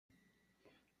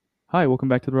Hi, welcome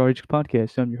back to the Raw Age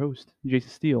Podcast. I'm your host, Jason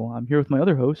Steele. I'm here with my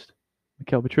other host,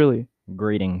 Mikhail Petrilli.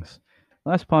 Greetings.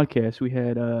 Last podcast we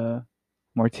had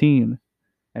Martine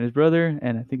and his brother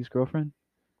and I think his girlfriend.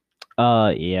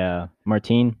 Yeah.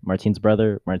 Martine's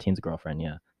brother, Martine's girlfriend,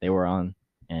 yeah. They were on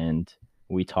and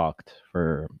we talked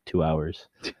for 2 hours.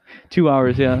 2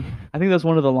 hours, yeah. I think that's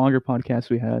one of the longer podcasts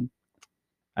we had,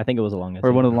 I think it was a long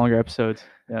or one of the longer episodes.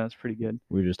 Yeah, that's pretty good.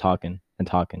 We were just talking and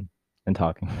talking and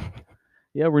talking.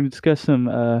 Yeah, we're gonna discuss some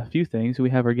few things. We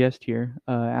have our guest here,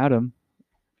 Adam.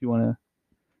 If you wanna.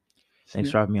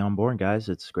 Thanks for having me on board, guys.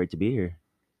 It's great to be here.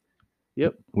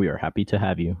 Yep. We are happy to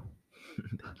have you.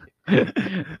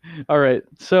 All right.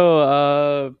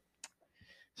 So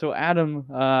Adam,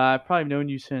 I've probably known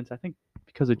you since I think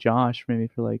because of Josh, maybe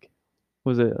for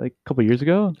was it like a couple years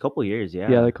ago? A couple years,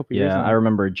 yeah. Yeah, like a couple years. Yeah, now. I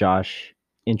remember Josh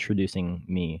introducing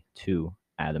me to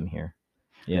Adam here.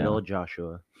 Good Yeah. old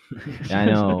Joshua. Yeah, I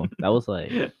know. That was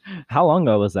like, how long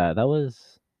ago was that? That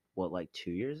was, What, like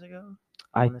 2 years ago?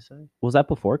 I- want to say was that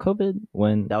before COVID?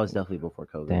 When? that was definitely before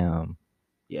COVID. Damn,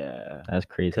 Yeah, that's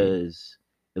crazy. because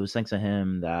it was thanks to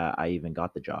him that I even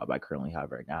got the job I currently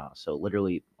have right now. So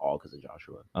literally all because of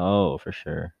Joshua. Oh, for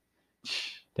sure.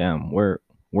 Damn, where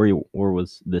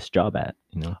was this job at?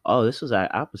 You know? Oh, this was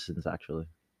at Appleton's actually.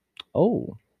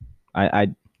 Oh, I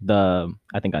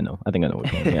think I know. I think I know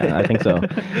which one. Yeah, I think so.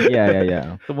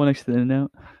 Yeah. The one next to the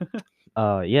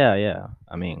In-N-Out. Yeah.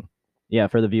 I mean, yeah.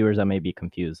 For the viewers that may be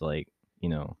confused, like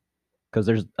because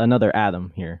there's another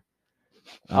Adam here.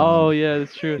 Oh yeah,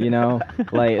 that's true.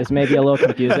 Like it's maybe a little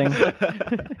confusing.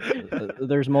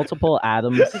 There's multiple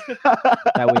Adams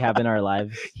that we have in our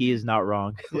lives. He is not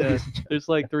wrong. Yeah, there's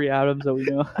like 3 Adams that we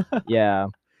know. Yeah.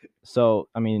 So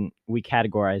I mean, we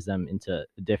categorize them into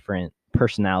different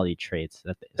personality traits.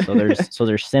 So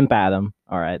there's Simp Adam.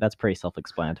 All right, that's pretty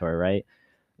self-explanatory, right?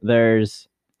 There's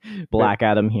Black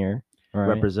Adam here. All right?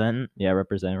 Represent. Yeah,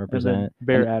 represent. And then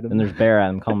Bear and, Adam. And there's Bear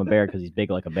Adam. Call him a bear because he's big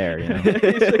like a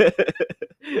bear.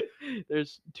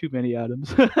 There's too many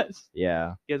Adams.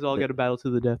 Yeah. You guys all got to battle to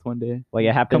the death one day. Like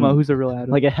it happened. Come on, who's the real Adam?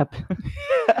 Like it happened.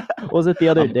 Was it the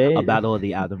other day? A battle of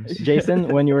the Adams. Jason,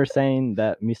 when you were saying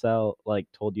that Misal like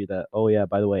told you that, oh yeah,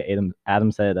 by the way,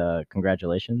 Adam said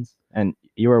congratulations, and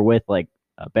you were with like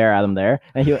Bear Adam there,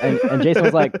 and and Jason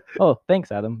was like, oh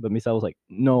thanks Adam, but Misal was like,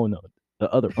 no,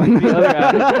 the other one. The other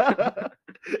Adam.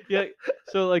 Yeah.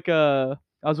 So like I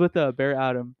was with Bear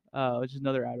Adam, which is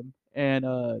another Adam, and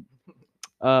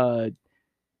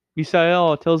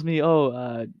Misael tells me,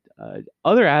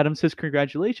 other Adam says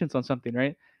congratulations on something,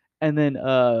 right? And then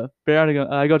Bear Adam,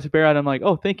 I go to Bear Adam, I'm like,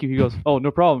 oh, thank you. He goes, oh,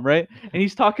 no problem, right? And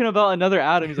he's talking about another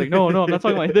Adam. He's like, no, I'm not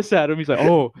talking about this Adam. He's like,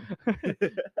 oh.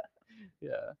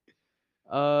 Yeah.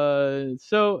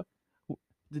 So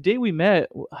the day we met,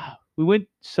 we went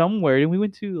somewhere, and we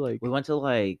went to We went to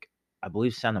I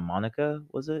believe Santa Monica,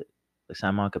 was it? Like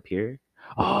Santa Monica Pier.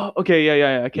 Oh, okay,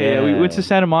 yeah. Okay, yeah. We went to Yeah.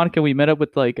 Santa Monica. We met up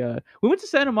with we went to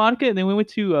Santa Monica, and then we went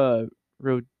to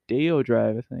Rodeo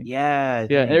Drive, I think. Yeah.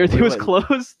 Yeah, and everything was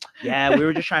closed. Yeah, we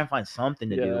were just trying to find something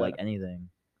to do, Yeah. like anything.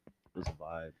 It was a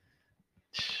vibe.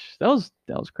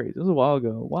 That was crazy. It was a while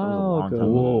ago. long time ago.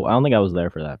 Whoa, I don't think I was there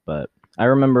for that, but I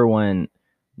remember when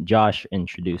Josh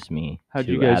introduced me How'd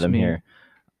to you guys Adam meet? here.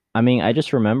 I mean, I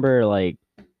just remember like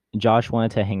Josh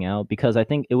wanted to hang out because I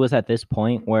think it was at this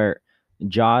point where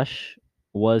Josh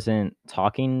wasn't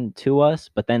talking to us,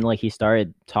 but then like he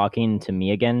started talking to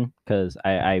me again because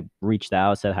I reached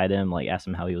out, said hi to him, like asked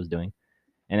him how he was doing.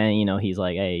 And then, he's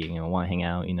like, hey, want to hang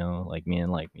out, like me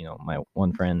and like, my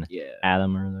one friend, Yeah.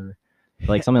 Adam or whatever.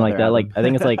 Like something like Other that. Like Adam. I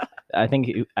think it's like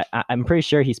I'm pretty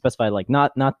sure he specified like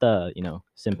not the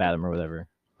Simp Adam or whatever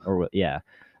or what. Yeah,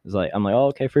 it's like I'm like, oh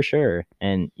okay, for sure.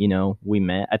 And we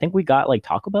met. I think we got like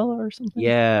Taco Bell or something.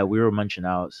 Yeah, we were munching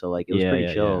out, so like it was Yeah, pretty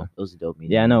yeah, chill. yeah. It was a dope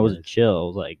meeting. Yeah, no, it was guys. chill. It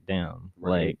was like damn,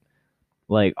 Right.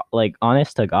 like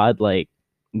honest to God, like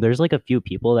there's like a few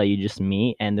people that you just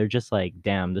meet and they're just like,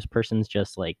 damn, this person's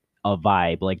just like a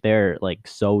vibe. Like they're like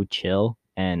so chill,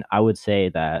 and I would say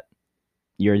that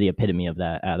you're the epitome of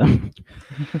that, Adam.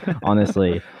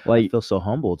 Honestly, I like, feel so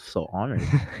humbled, so honored.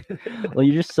 well,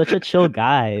 you're just such a chill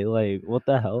guy. Like, what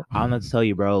the hell? I don't know what to tell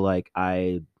you, bro. Like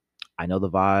I know the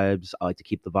vibes. I like to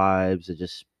keep the vibes. I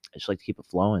just like to keep it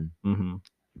flowing. Mm-hmm.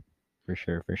 For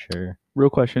sure. Real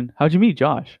question: how'd you meet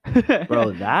Josh?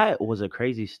 Bro, that was a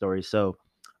crazy story. So,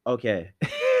 okay.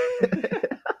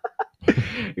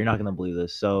 You're not gonna believe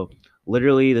this. So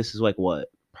literally this is like what?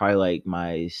 Probably like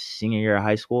my senior year of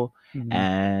high school. Mhm.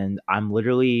 And I'm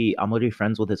literally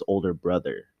friends with his older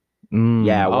brother. Mm.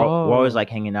 Yeah, we're always Oh. like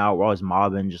hanging out, we're always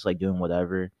mobbing, just like doing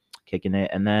whatever, kicking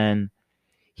it. And then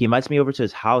he invites me over to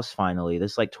his house finally.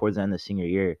 This is like towards the end of senior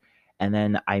year. and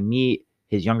then I meet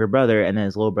his younger brother and then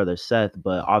his little brother Seth,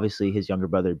 but obviously his younger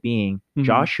brother being Mhm.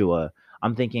 Joshua.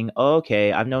 I'm thinking, oh,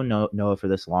 okay, I've known Noah for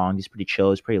this long. He's pretty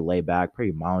chill. He's pretty laid back,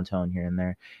 pretty monotone here and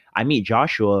there. I meet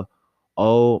Joshua.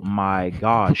 Oh my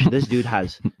gosh, this dude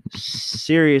has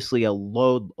seriously a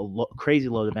crazy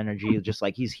load of energy. Just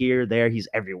like he's here, there, he's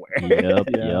everywhere. Yep,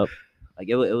 Yeah. yep. Like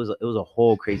it was a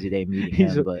whole crazy day meeting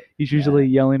He's him. But He's usually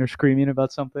yelling or screaming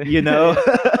about something. you know,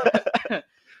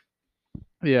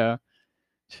 Yeah.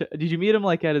 Did you meet him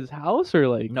like at his house or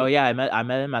like? no, yeah, I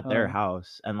met him at their Oh.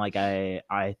 house, and like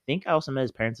I think I also met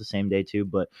his parents the same day too.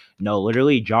 But no,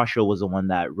 literally, Joshua was the one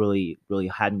that really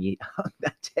had me on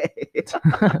that day.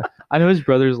 I know his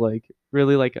brother's like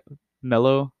really like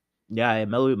mellow. Yeah,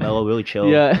 Mellow, really chill.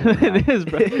 Yeah, and his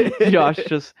Josh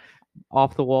just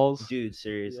off the walls. Dude,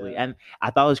 seriously. Yeah. And I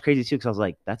thought it was crazy too because I was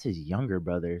like, that's his younger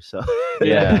brother. So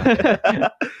Yeah.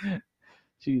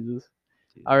 Jesus.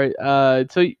 Dude. All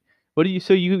right. So what do you?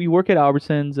 So you work at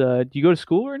Albertsons? Do you go to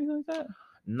school or anything like that?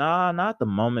 Nah, not at the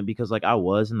moment because like I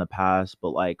was in the past, but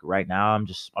like right now I'm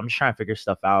just trying to figure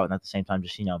stuff out and at the same time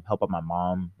just help out my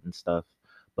mom and stuff.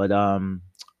 But I'm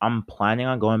planning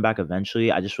on going back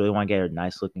eventually. I just really want to get a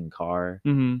nice looking car.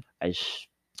 Mm-hmm. I just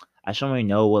don't really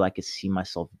know what I could see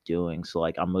myself doing. So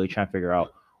like I'm really trying to figure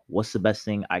out what's the best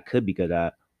thing I could be good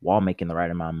at while making the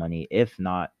right amount of money. If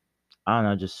not, I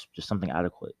don't know, just something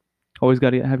adequate. Always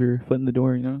got to have your foot in the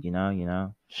door, you know.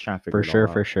 Just trying to figure For it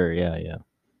all out. sure. Yeah, yeah.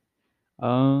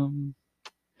 I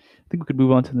think we could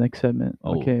move on to the next segment.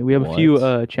 Oh, Okay, we have a few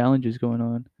what? challenges going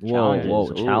on. Challenges. Whoa,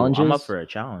 Ooh, challenges. I'm up for a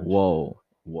challenge. Whoa.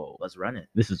 Let's run it.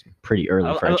 This is pretty early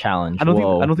I- for I a don't- challenge. I don't think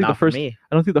Whoa. the Not for first me.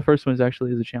 I don't think the first one is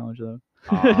actually a challenge though.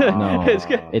 No. It's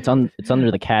good. It's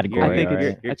under the category. I think all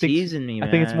it's- right? You're I think- teasing me, man.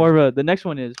 I think it's more of a. The next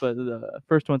one is, but the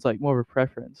first one's like more of a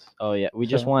preference. Oh yeah, we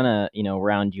just So- want to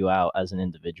round you out as an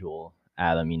individual,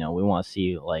 Adam. We want to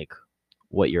see like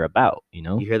what you're about.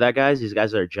 You hear that, guys? These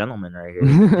guys are gentlemen right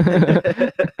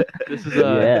here. This is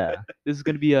Yeah. This is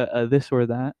gonna be a this or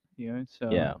that. So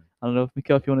Yeah. I don't know if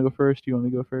Mikhail, if you want to go first, do you want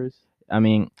me to go first? I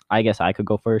mean, I guess I could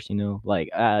go first. Like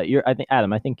I think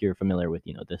Adam, I think you're familiar with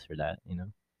this or that.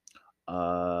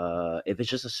 If it's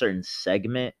just a certain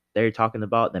segment they're talking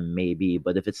about, then maybe.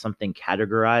 But if it's something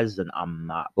categorized, then I'm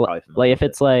not probably familiar. Like if with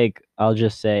it's like,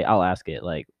 I'll ask it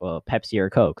like, well, Pepsi or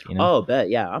Coke. Oh, bet.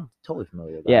 Yeah, I'm totally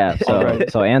familiar with that. Yeah. So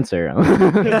Alright. so answer.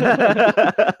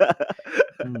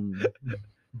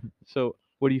 So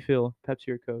what do you feel, Pepsi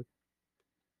or Coke?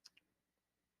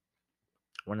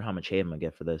 Wonder how much hate I'm gonna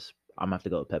get for this. I'm gonna have to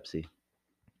go with Pepsi.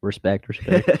 Respect.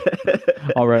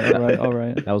 All right.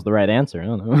 That was the right answer. I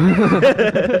don't know.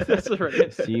 That's the right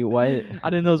answer. See why I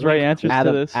didn't know those right answers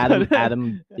Adam, to this.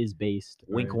 Adam is based.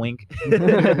 Wink, wink.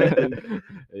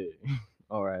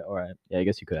 All right. Yeah, I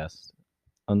guess you could ask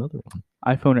another one.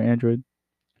 iPhone or Android,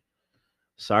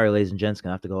 Sorry, ladies and gents,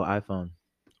 gonna have to go with iPhone.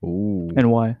 Ooh.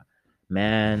 and why?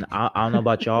 Man, I don't know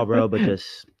about y'all, bro, but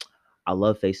just I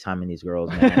love FaceTiming these girls,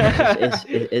 man.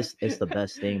 It's the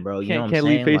best thing, bro. You know what Can't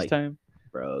I'm leave saying? Like, FaceTime.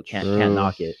 bro, can't True.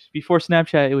 knock it. Before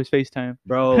Snapchat, it was FaceTime.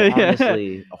 Bro, Yeah.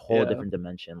 honestly, a whole Yeah. different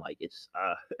dimension. Like it's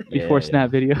Before Yeah.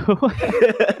 Snap Video.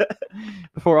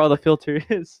 Before all the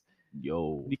filters.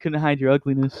 Yo. You couldn't hide your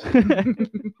ugliness. that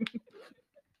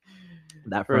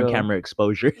For front real. camera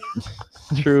exposure.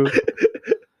 True.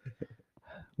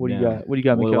 What do you Yeah. got? What do you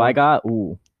got, What do Mikhail? I got?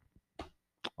 Ooh.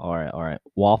 All right.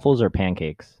 Waffles or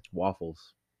pancakes?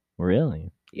 Waffles.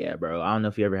 Really? Yeah, bro. I don't know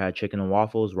if you ever had chicken and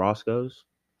waffles, Roscoe's.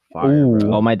 Fire, Ooh.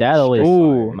 bro. Oh, my dad always.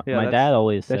 Ooh. My, Yeah, my that's- dad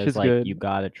always that says shit's like good. you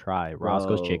gotta try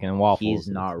Roscoe's Bro, chicken and waffles. He's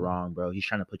and not it's- wrong, bro. He's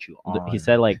trying to put you on. He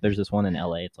said like there's this one in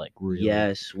LA. It's like really.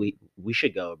 Yes, we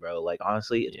should go, bro. Like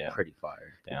honestly, it's Yeah. pretty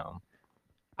fire. Down.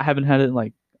 I haven't had it in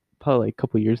like probably like a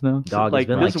couple years now. Dog, like it's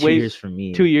been this like way- 2 years for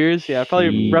me. 2 years, yeah,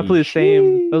 probably roughly the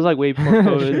same. It was like way before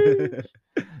COVID.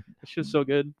 It's just so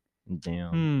good.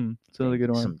 Damn. It's another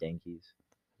good one. Some dankies.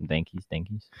 Dankies.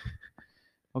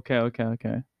 Okay.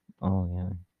 Oh yeah.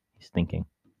 He's thinking.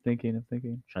 I'm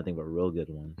thinking. Trying to think of a real good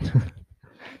one.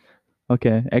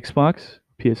 Okay, Xbox,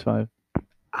 PS5.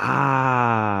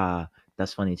 Ah,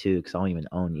 that's funny too, because I don't even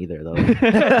own either though. That's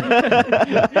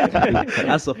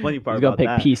That's the funny part He's gonna about pick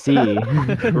that.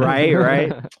 PC. Right.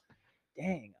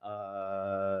 Dang.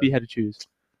 If you had to choose.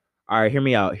 All right, hear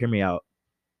me out.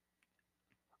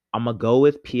 I'm gonna go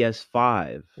with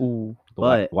PS5. Ooh.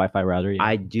 But Wi-Fi router. Yeah.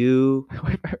 I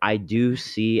do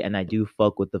see and I do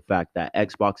fuck with the fact that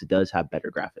Xbox does have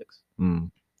better graphics.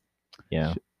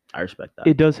 Yeah. I respect that.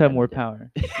 It does have At more the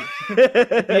power. end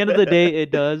At the end of the day,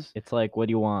 it does. It's like, what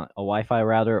do you want? A Wi-Fi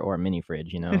router or a mini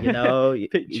fridge? you know, you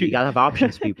Pick- gotta have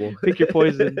options, people. Pick your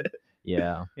poison.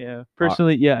 Yeah. Yeah.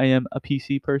 Personally, yeah, I am a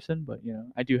PC person, but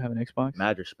I do have an Xbox.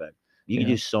 Mad respect. You can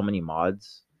Yeah. do so many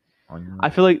mods. On I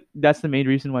feel like that's the main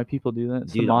reason why people do that.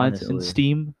 It's the Dude, mods and honestly.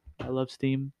 Steam. I love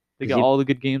Steam. They 'Cause got you- all the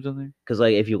good games on there. because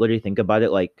like if you literally think about it,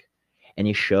 like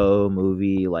any show,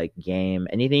 movie, like game,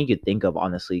 anything you could think of,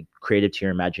 honestly, creative to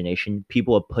your imagination,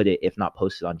 people have put it, if not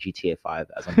posted, on GTA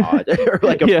 5 as a mod or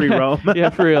like a Yeah. free roam. Yeah,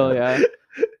 for real. Yeah.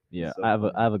 Yeah, So I have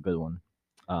funny. a good one.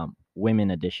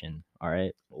 Women edition. All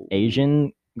right,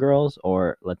 Asian girls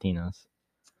or Latinas?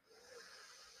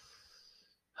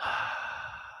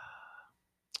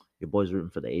 Your boy's rooting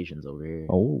for the Asians over here.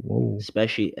 Oh, whoa.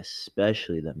 Especially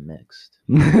the mixed.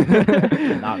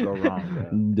 Not go wrong, bro.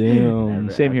 Damn.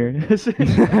 Never. Same here. ever.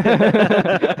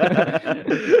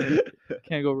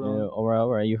 Can't go Yeah, wrong. all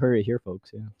right. You heard it here,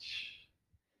 folks. Yeah.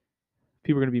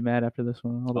 People are gonna be mad after this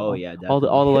one. Oh yeah, all the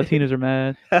definitely. Latinos are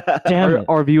mad. Damn it.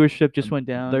 Our viewership just went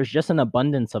down. There's just an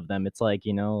abundance of them. It's like,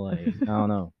 like I don't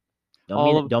know.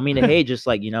 Don't mean to hate, just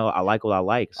like I like what I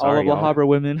like. all Sorry, of La y'all. Habra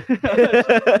women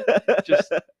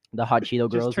just The hot Cheeto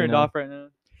girls. just turned off right now.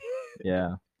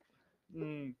 Yeah,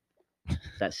 Mm.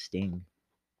 That sting.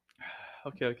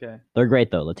 Okay. they're great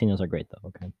though. Latinos are great though.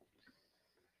 Okay.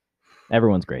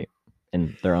 Everyone's great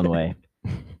in their own way.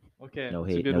 Okay. No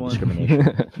that's a hate, good no one.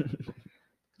 discrimination.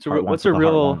 Heart What's wants a what the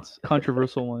heart real wants.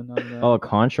 controversial one? I don't know. Oh, a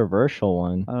controversial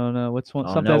one. I don't know. What's one? Oh,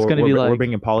 Something no, that's gonna we're, be we're like.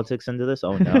 bringing politics into this.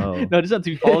 Oh no. No, it doesn't have to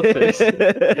be politics.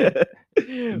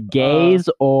 Gays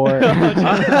or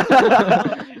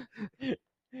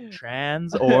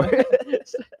Trans or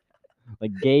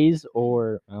like gays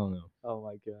or I don't know. Oh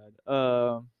my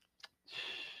god.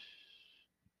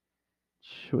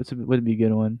 Would be a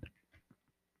good one?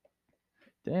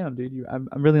 Damn, dude, I'm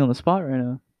really on the spot right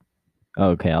now.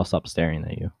 Okay, I'll stop staring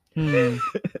at you.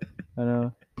 I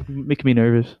know, making me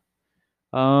nervous.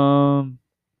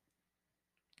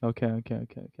 Okay. I'm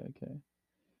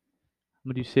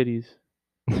gonna do cities.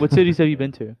 What cities have you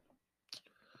been to?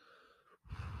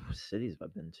 cities have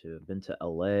I been to? I've been to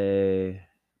LA,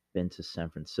 been to San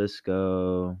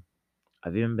Francisco.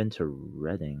 I've even been to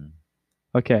Reading.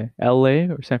 Okay, LA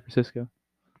or San Francisco?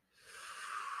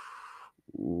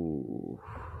 Ooh.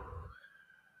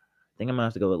 I think I'm gonna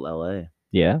have to go with LA.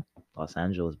 Yeah, Los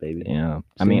Angeles, baby. yeah.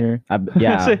 I Same mean, here.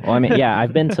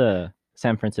 I've been to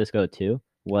San Francisco too.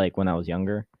 Like when I was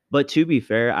younger. But to be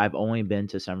fair, I've only been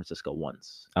to San Francisco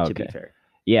once. To be Okay. fair.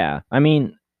 Yeah, I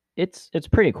mean, it's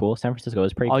pretty cool. San Francisco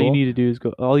is pretty All cool. you need to do is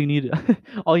go. All you need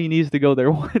is to go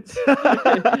there once.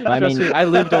 I Trust mean- me, I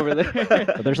lived over there.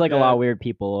 But there's like a lot of weird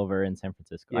people over in San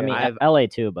Francisco. I Yeah, mean, I've- LA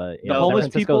too, but The San homeless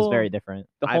Francisco people- is very different.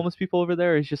 The I've- homeless people over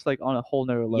there is just like on a whole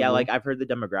nother level. Yeah, like I've heard the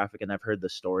demographic and I've heard the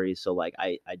stories, so like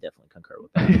I definitely concur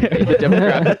with The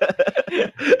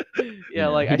that. yeah,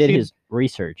 like he I did seen his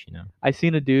research. I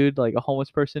seen a dude, like a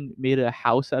homeless person, made a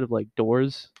house out of like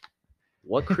doors.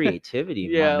 What creativity,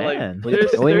 Yeah, my like, man.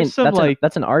 there's- What do you mean? some, That's like-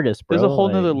 that's an artist, bro. There's a whole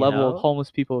nother like, you level know? of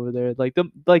homeless people over there. Like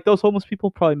those homeless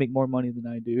people probably make more money than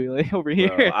I do. Like over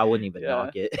here, Bro, I wouldn't even Yeah.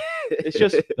 knock it. It's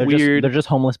just They're weird. They're just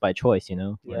homeless by choice, Like,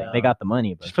 Yeah. they got the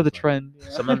money, but just for the it's like- trend. Yeah.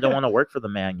 Some of them don't want to work for the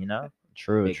man, you know?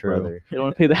 True, Big true. brother. You don't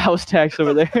want to pay the house tax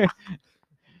over there.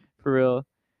 For real.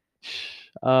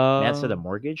 Man said a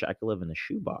mortgage, I could live in a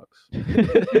shoebox.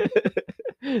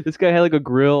 This guy had like a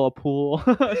grill, a pool.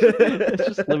 It's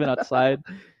just living outside.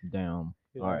 Damn.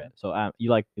 Yeah. All right. So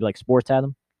you like sports,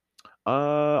 Adam?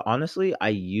 Honestly, I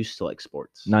used to like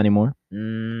sports. Not anymore.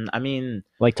 I mean,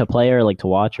 Like to play or like to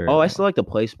watch or? oh, I still like to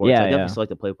play sports. Yeah, I definitely yeah. still like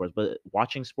to play sports, but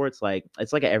watching sports, like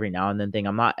it's like an every now and then thing.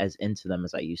 I'm not as into them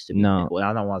as I used to be. No. When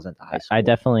I wasn't in high school. I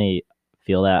definitely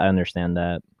feel that. I understand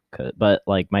that. But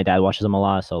like my dad watches them a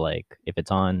lot, so like if it's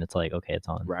on, it's like okay, it's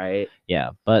on. Right.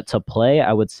 Yeah. But to play,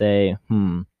 I would say,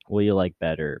 will you like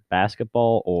better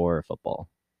basketball or football?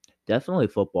 Definitely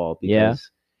football Yeah.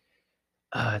 because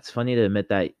it's funny to admit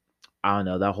that I don't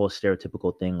know that whole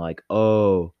stereotypical thing like,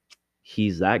 oh,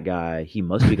 he's that guy, he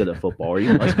must be good at football or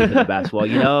he must be good at basketball,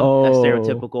 you know? That's Oh.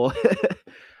 stereotypical.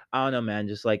 I don't know, man.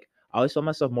 Just like I always felt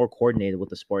myself more coordinated with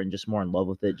the sport and just more in love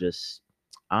with it. Just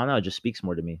I don't know, it just speaks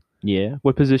more to me. Yeah.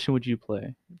 What position would you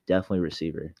play? Definitely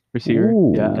receiver. Receiver.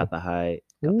 Ooh. Yeah. Got the height,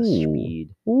 got the Ooh. speed.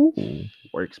 Ooh.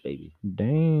 Works, baby.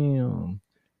 Damn.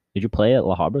 Did you play at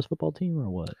La Habra's football team or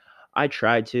what? I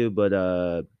tried to,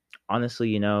 but honestly,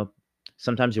 you know,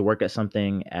 sometimes you work at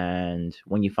something and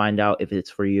when you find out if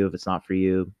it's for you, if it's not for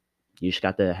you, you just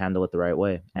got to handle it the right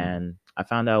way. And I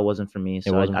found out it wasn't for me,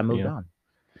 so wasn't I for moved you. on.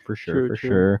 For sure. True, for true.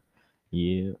 sure.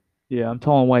 Yeah. Yeah, I'm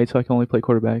tall and white, so I can only play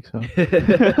quarterback. So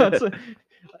That's like-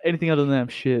 anything other than that, I'm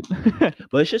shit.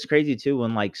 But it's just crazy too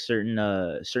when like certain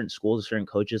schools, certain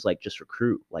coaches like just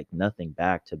recruit like nothing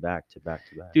back to back to back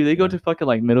to back. Dude, they you go know? to fucking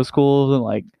like middle schools and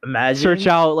like imagine search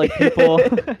out like people.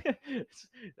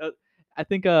 I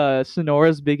think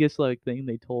Sonora's biggest like thing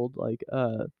they told like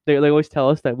they always tell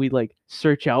us that we like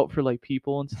search out for like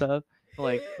people and stuff.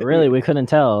 Like Really, we couldn't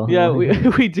tell. yeah, we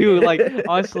we do. Like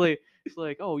honestly, it's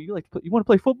like, oh, you like you want to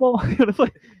play football? You want to play?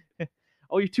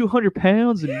 Oh, you're 200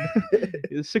 pounds and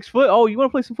you're 6 foot. Oh, you want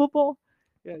to play some football?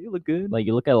 Yeah, you look good. Like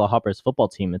you look at La Hopper's football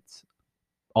team, it's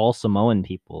all Samoan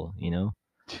people,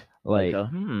 Like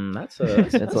that's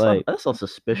like- that's not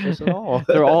suspicious at all.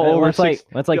 They're all over it's like six-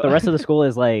 it's like the rest of the school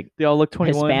is like They all look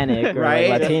 21. Hispanic or Right?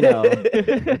 like Latino.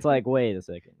 It's like, wait a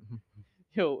second.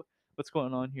 Yo, what's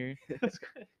going on here?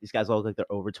 These guys all look like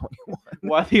they're over 21.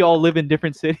 Why they all live in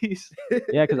different cities?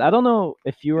 Yeah, because I don't know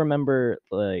if you remember,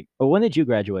 like, when did you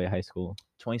graduate high school?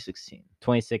 2016.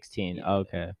 2016. Yeah.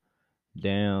 Okay.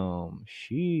 Damn.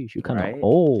 Sheesh. You kind of Right?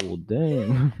 old.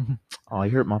 Damn. Oh,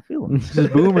 you hurt my feelings. This is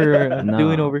Boomer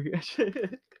doing Nah. over here.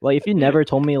 Like, if you never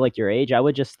told me, like, your age, I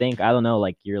would just think, I don't know,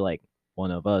 like, you're, like,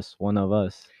 one of us.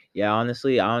 Yeah,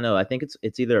 honestly, I don't know. I think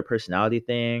it's either a personality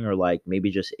thing or like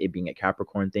maybe just it being a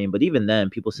Capricorn thing. But even then,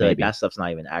 people say like, Maybe. that stuff's not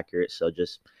even accurate. So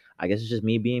I guess it's just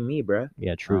me being me, bruh.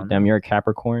 Yeah, true. don't Damn, know. you're a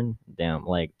Capricorn. Damn,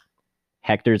 like,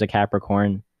 Hector's a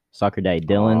Capricorn. Soccer Daddy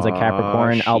Dylan's a Aw,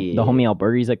 Capricorn. The shit.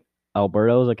 homie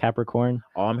Alberto's a Capricorn.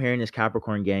 All I'm hearing is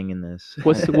Capricorn gang in this.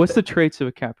 What's the traits of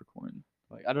a Capricorn?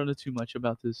 Like I don't know too much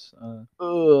about this.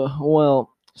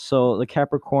 Well, so the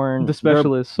Capricorn, The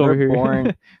specialists over they're here.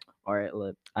 born. All right,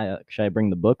 should I bring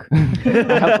the book?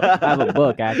 I have a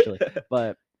book actually,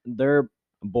 but they're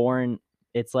born.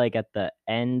 It's like at the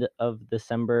end of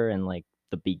December and like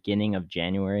the beginning of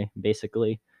January,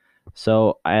 basically.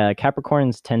 So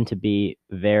Capricorns tend to be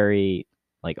very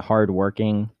like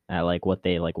hardworking at like what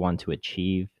they like want to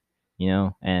achieve,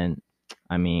 And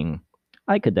I mean,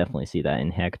 I could definitely see that in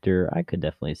Hector. I could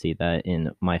definitely see that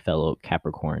in my fellow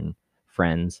Capricorn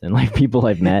friends and like people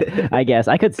I've met. I guess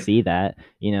I could see that,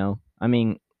 I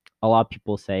mean, a lot of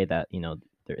people say that,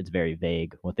 it's very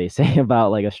vague what they say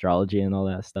about like astrology and all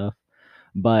that stuff.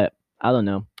 But I don't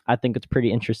know. I think it's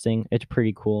pretty interesting. It's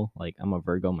pretty cool. Like I'm a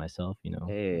Virgo myself, the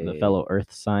Hey. fellow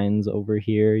earth signs over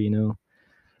here,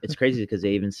 It's crazy because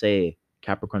they even say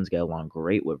Capricorns get along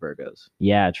great with Virgos.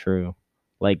 Yeah, true.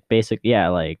 Like yeah,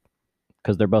 like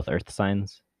because they're both earth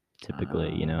signs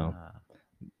typically, Ah.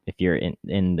 if you're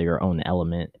in your own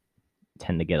element,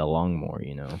 tend to get along more,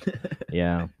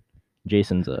 Yeah.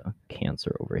 Jason's a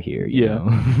Cancer over here, Yeah.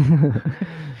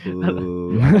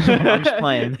 Ooh, I'm just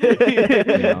playing.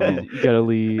 You gotta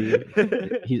leave.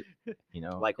 He's,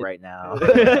 Like right now.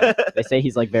 they say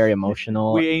he's like very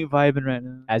emotional. We ain't vibing right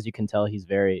now. As you can tell, he's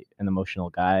very an emotional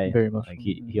guy. Very emotional. Like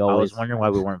he I always was wondering why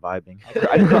we weren't vibing.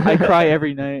 I cry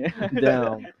every night.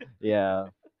 down. Yeah.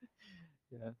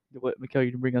 Yeah. What, Mikhail,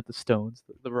 you can bring out the stones,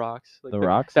 the rocks. Like The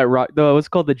rocks? That rock. What's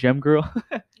called the gem girl.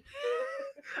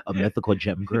 A mythical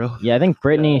gem girl. Yeah, I think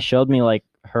Brittany showed me like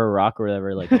her rock or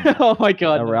whatever, like Oh my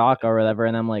god. a rock or whatever,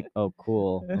 and I'm like, oh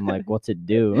cool. I'm like, what's it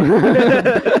do?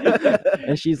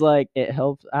 And she's like, it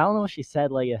helps. I don't know what she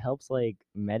said, like it helps like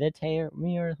meditate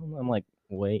me or something. I'm like,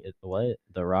 wait, what?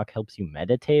 The rock helps you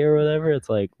meditate or whatever? It's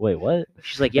like, wait, what?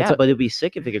 She's like, It's yeah, a- but it'd be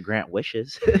sick if it could grant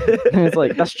wishes. And it's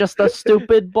like, that's just a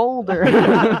stupid boulder.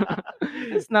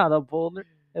 It's not a boulder.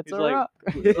 It's He's a like- rock.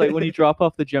 It's like when you drop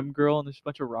off the gem girl and there's a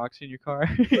bunch of rocks in your car.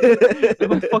 Like,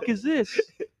 what the fuck is this?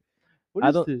 What I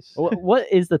is don't- this? What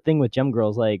is the thing with gem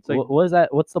girls? Like, like- what is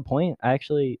that? What's the point? I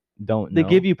actually don't know. They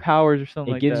give you powers or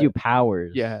something It like gives that. you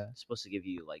powers. Yeah. It's supposed to give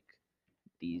you like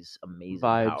these amazing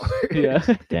Vibes. powers.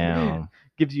 Yeah. Damn.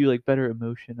 Gives you like better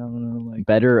emotion. I don't know. Like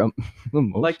Better like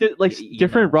emotion? You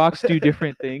different know. rocks do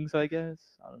different things, I guess.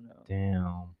 I don't know.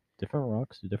 Damn. Different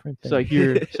rocks do different things. So like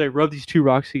you're so like, rub these two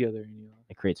rocks together and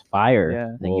It creates fire.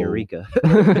 Yeah. Then Whoa. Eureka.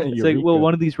 it's like, well,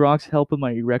 one of these rocks help with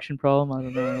my erection problem. I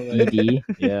don't know. Like, ED.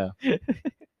 Yeah. That's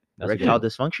a Erectile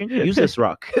good- dysfunction? Use this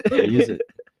rock. Use it.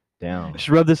 Damn. just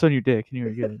rub this on your dick and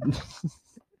you're good.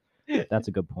 That's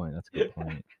a good point.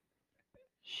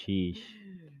 Sheesh.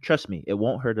 Trust me, it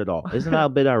won't hurt at all. Isn't that a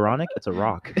bit ironic? It's a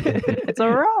rock. It's a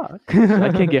rock.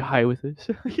 I can't get high with this.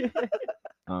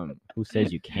 Who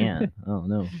says you can? I don't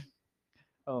know.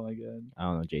 Oh my god. I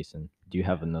don't know, Jason. Do you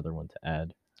have another one to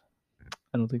add?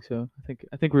 I don't think so.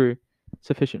 I think we're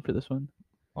sufficient for this one.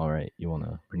 All right, you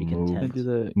wanna Pretty move, We're gonna content. do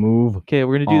the move okay.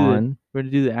 We're gonna do the on? we're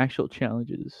gonna do the actual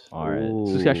challenges. All right.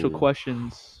 So it's actual Ooh,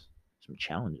 questions. Some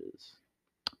challenges.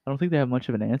 I don't think they have much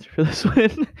of an answer for this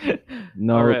one.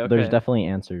 No, All right, there's okay. definitely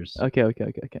answers. Okay. Do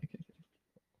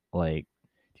Like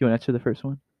you want to answer the first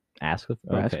one? ask. Or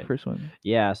ask Okay. the first one.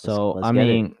 Yeah. So let's I get it.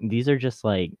 mean, these are just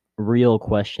like real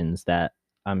questions that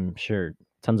I'm sure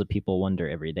tons of people wonder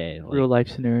every day. Like, Real life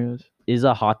scenarios. is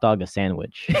a hot dog a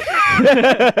sandwich?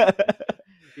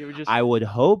 You ever just I would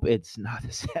hope it's not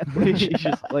a sandwich. you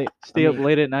just Like stay I up mean,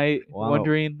 late at night wow.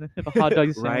 wondering if a hot dog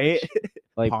is a right? sandwich.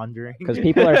 like Pondering. because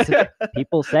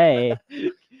people say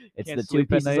it's Can't the two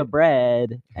sleep at pieces night. of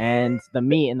bread and the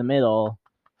meat in the middle.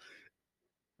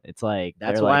 It's like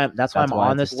That's they're why like, that's why I'm it's a-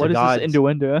 honest to What is God. this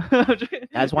innuendo?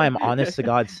 That's why I'm honest to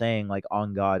God saying, like,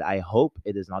 on God, I hope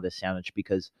it is not a sandwich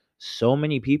because so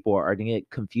many people are gonna get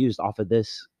confused off of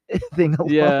this thing alone.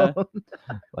 Yeah.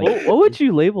 Like, What would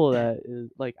you label that?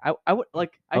 Like I would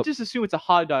like I Oh. just assume it's a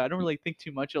hot dog. I don't really think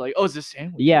too much of like, oh, it's a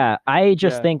sandwich. yeah, I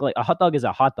just Yeah. think like a hot dog is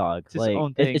a hot dog. It's its like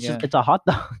own thing, it's just yeah. it's a hot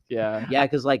dog. Yeah. Yeah,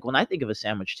 because like when I think of a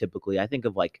sandwich, typically I think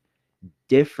of like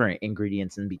different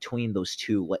ingredients in between those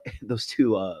two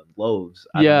loaves.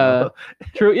 I don't Yeah. know.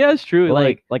 True. Yeah, it's true.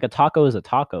 Like a taco is a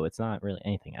taco. It's not really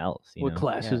anything else. You what know?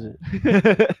 class is Yeah.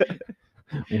 it?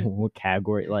 What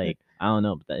category? Like I don't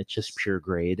know, but it's Just just pure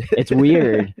grade. it's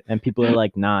weird, and people are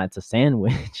like, nah, it's a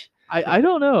sandwich. I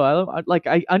don't know.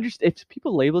 I understand if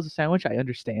people label it as a sandwich. I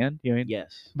understand. You know. What I mean?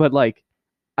 Yes. But like,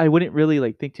 I wouldn't really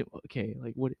like think to okay,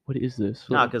 like what is this?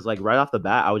 No, Like, because like right off the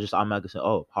bat, I would just automatically say,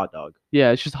 "Oh, hot dog."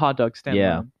 yeah, it's just hot dog stand.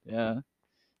 Yeah. Yeah.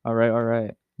 All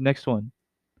right. Next one.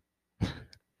 I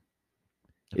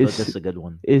feel like Is- this is a good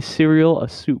one. Is cereal a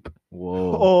soup?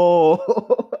 Whoa,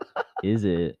 Oh, is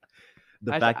it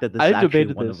the I- fact that this is I've actually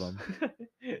debated one this. of them.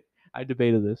 I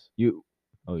debated this. you?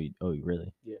 Oh, you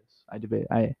really? Yes, I debate.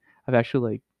 I've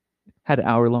actually like had an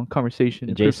hour-long conversation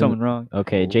and proved Jason- someone wrong.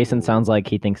 Okay, Jason Ooh. sounds like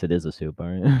he thinks it is a soup. All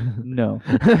right. No.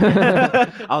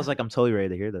 I was like, I'm totally ready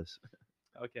to hear this.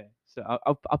 Okay, so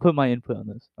I'll put my input on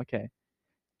this. Okay,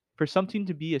 for something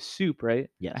to be a soup, right?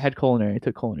 Yes. I had culinary. I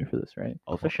took culinary for this, right?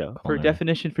 Oh, for sure. For Culinary.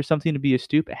 definition, for something to be a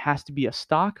soup, it has to be a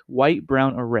stock, white,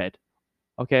 brown, or red.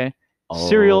 Okay.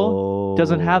 Cereal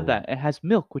doesn't have Oh. that. It has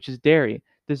milk, which is dairy.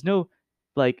 There's no,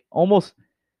 like, almost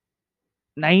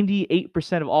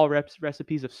 98% of all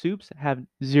recipes of soups have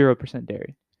 0%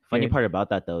 dairy. Funny Okay? part about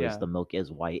that though Yeah. is the milk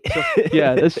is white.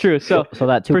 Yeah, that's true. So So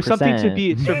that 2%. for something to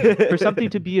be for something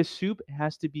to be a soup, it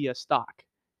has to be a stock. It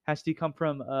has to come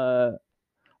from a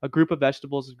group of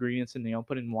vegetables, ingredients, and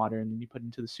put in water, and then you put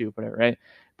into the soup, whatever, right?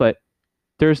 But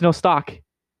there's no stock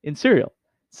in cereal,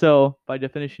 so by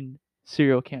definition,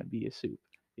 cereal can't be a soup.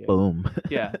 Yeah. Boom.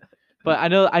 Yeah, but I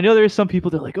know there's some people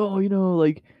that are like, oh,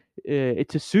 like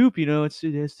it's a soup, it has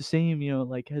the same,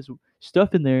 like has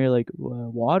stuff in there like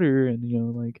water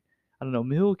and like I don't know,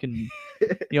 milk and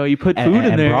you put food in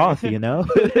and there. broth,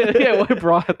 Yeah, what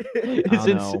broth? Is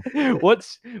don't in,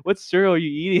 what cereal are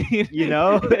you eating?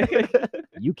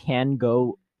 You can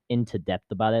go into depth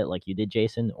about it like you did,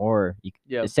 Jason, or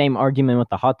Yeah. the same argument with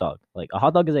the hot dog. Like a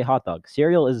hot dog is a hot dog.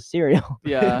 Cereal is a cereal.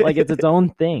 Yeah. Like it's its own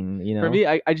thing, For me,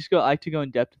 I like to go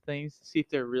in depth to things, see if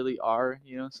there really are,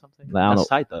 something. I don't know. That's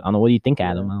tight though. I don't know. What do you think,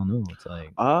 Yeah. Adam? I don't know. It's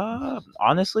like,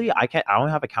 Honestly, I don't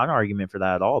have a counter argument for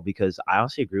that at all because I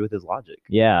honestly agree with his logic.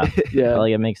 yeah, Yeah.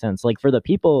 like it makes sense. Like for the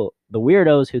people, the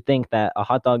weirdos who think that a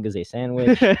hot dog is a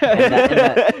sandwich and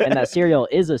that cereal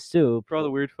is a soup, For all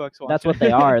the weird fucks watching. that's what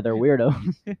they are. They're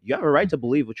weirdos. You have a right to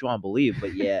believe what you want to believe,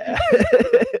 but yeah.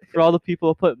 For all the people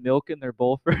who put milk in their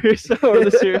bowl first or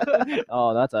the cereal.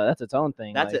 Oh, that's its own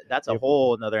thing. That's like, it. That's a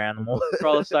whole another animal. For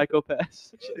all the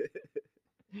psychopaths.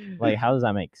 Like, how does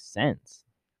that make sense?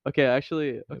 Okay,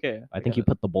 actually, okay. I think got you it.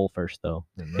 put the bowl first, though.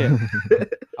 Yeah.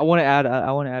 I want to add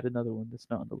another one that's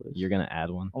not on the list. You're gonna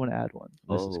add one. I want to add one.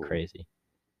 This is Oh. crazy.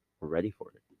 We're ready for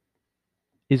it.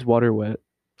 Is water wet?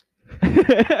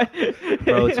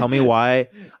 Bro, tell me why.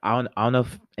 I don't know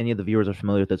if any of the viewers are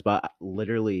familiar with this, but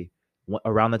literally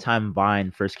around the time Vine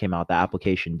first came out, the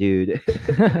application, dude.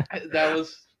 that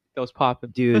was popping.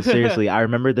 Dude, seriously, I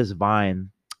remember this Vine,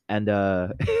 and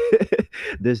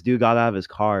this dude got out of his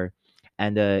car,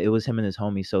 and it was him and his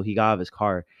homie. So he got out of his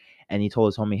car, and he told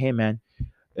his homie, "Hey man,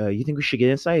 you think we should get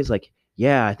inside?" He's like,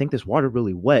 "Yeah, I think this water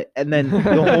really wet." And then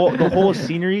the whole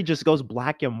scenery just goes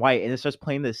black and white, and it starts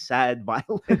playing this sad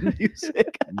violin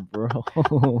music. Bro.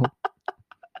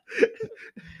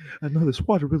 I know this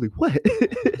water really wet.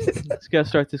 Let's gotta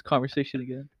start this conversation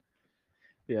again.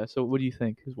 Yeah. So, what do you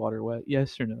think? Is water wet?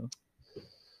 Yes or no?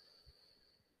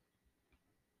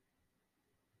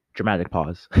 Dramatic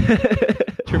pause.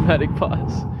 Dramatic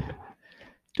pause.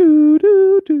 Do,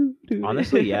 do, do, do.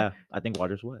 Honestly, yeah, I think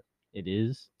water's wet. It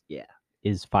is. Yeah.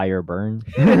 Is fire burn?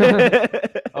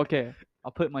 Okay,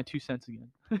 I'll put my 2 cents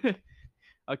again.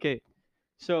 Okay,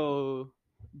 so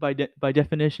by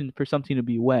definition, for something to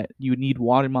be wet, you would need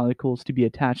water molecules to be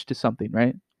attached to something,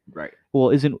 right? Right.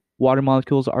 Well, isn't water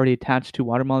molecules already attached to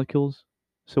water molecules?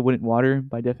 So wouldn't water,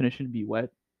 by definition, be wet?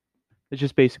 It's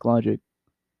just basic logic.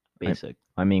 Basic.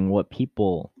 I mean, what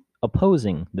people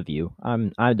opposing the view?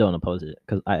 I don't oppose it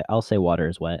because I'll say water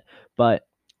is wet, but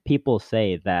people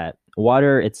say that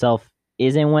water itself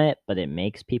isn't wet, but it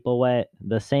makes people wet.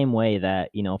 The same way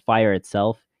that fire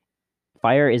itself,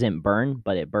 fire isn't burn,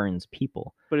 but it burns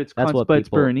people. But it's That's what but it's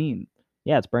people- burning.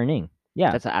 Yeah, it's burning.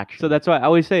 Yeah, That's an action. So that's why I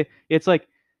always say it's like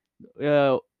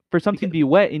for something to be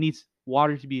wet, it needs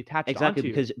water to be attached exactly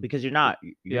onto. because you're not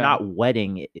Yeah. not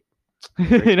wetting it.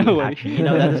 You know what? Action.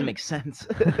 That doesn't make sense.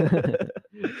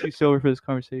 Too sober for this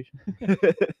conversation.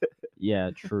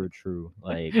 yeah, true.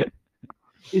 Like,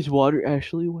 Is water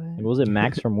actually wet? was it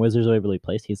Max from Wizards of Waverly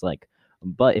Place? He's like,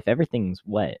 but if everything's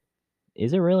wet,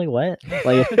 is it really wet?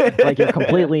 Like you're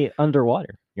completely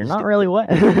underwater. You're not really wet.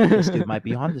 This dude might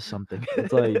be onto something.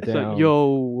 It's like, It's like, damn.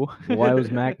 yo, Why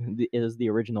was Mac is the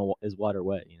original is water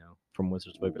wet? From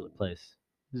Wizards of Waverly Place.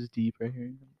 this is deep right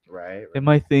here. right. Am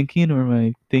I thinking, or am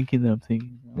I thinking that I'm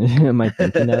thinking? Am I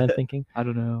thinking that I'm thinking? I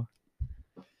don't know.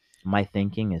 My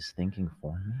thinking is thinking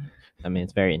for me. I mean,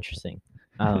 it's very interesting.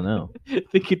 I don't know.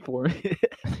 Thinking for me.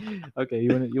 Okay,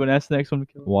 you wanna ask the next one,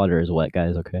 Mikhail? Water is wet,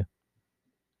 guys. Okay.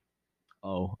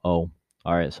 Oh. All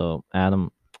right. So,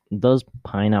 Adam, does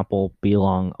pineapple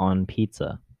belong on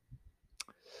pizza?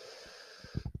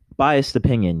 Biased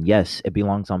opinion, yes, it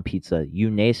belongs on pizza. You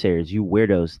naysayers, you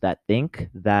weirdos that think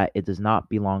that it does not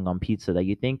belong on pizza, that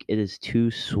you think it is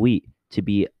too sweet to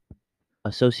be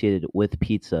associated with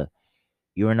pizza,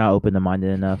 you are not open-minded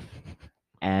enough,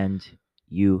 and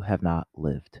you have not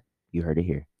lived. You heard it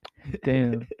here.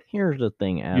 Damn, Here's the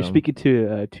thing, Adam. you're speaking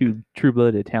to two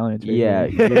true-blooded Italians. Right Yeah,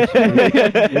 here.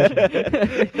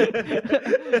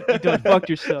 You done fucked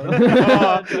yourself.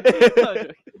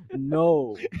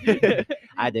 No. I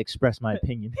had to express my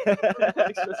opinion.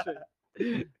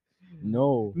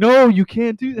 No. No, you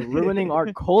can't do that. Ruining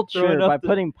our culture Throwing up by the-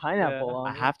 putting pineapple yeah. on.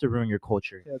 I have to ruin your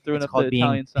culture. Yeah, throwing It's up called the being-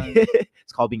 Italian sign.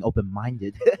 It's called being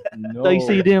open-minded. No. Thought you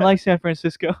said you didn't like San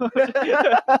Francisco.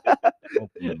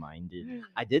 Open-minded.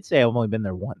 I did say I've only been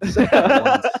there once.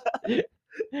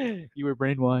 You were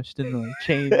brainwashed and like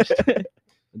changed.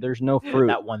 There's no fruit.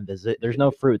 That one visit. There's no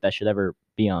fruit that should ever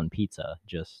be on pizza.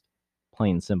 Just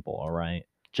plain simple. All right.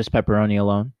 Just pepperoni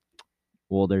alone.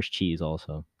 Well, there's cheese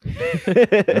also.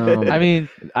 I mean,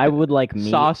 I would like meat.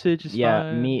 sausage is Yeah,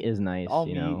 fine. meat is nice. All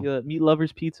you meat. know. Meat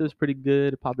lovers pizza is pretty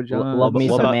good. Papa John's. Love me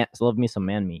what some about- love me some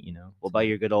man meat. What about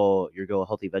your good old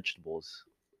healthy vegetables?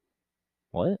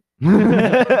 What?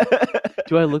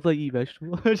 Do I look like you eat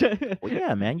vegetables? Well,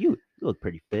 yeah, man, you look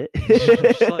pretty fit.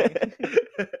 Just like-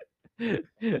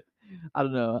 I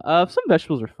don't know. Some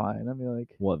vegetables are fine. I mean, like,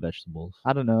 What vegetables?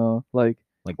 I don't know. Like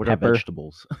What are pepper.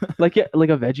 vegetables? yeah, like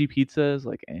a veggie pizza is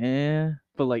like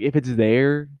but like if it's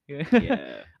there, Yeah.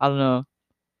 I don't know.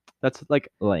 That's like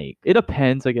Like it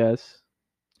depends, I guess.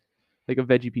 Like a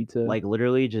veggie pizza. Like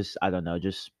literally, just I don't know.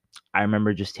 Just I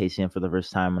remember just tasting it for the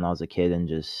first time when I was a kid, and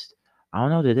just I don't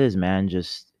know what it is, man.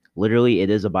 Just literally, it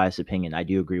is a biased opinion. I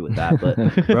do agree with that, but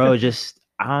bro, just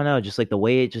I don't know, just like the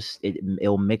way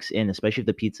it'll mix in, especially if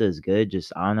the pizza is good.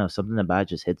 Just I don't know, something about it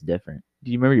just hits different.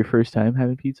 Do you remember your first time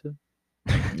having pizza?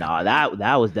 Nah,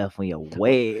 that was definitely a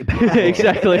way back.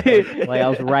 Exactly. like I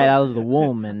was right out of the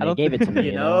womb and I they don't gave it to think- me.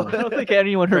 you You know? know. I don't think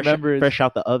anyone remembers. fresh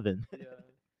out the oven. Yeah.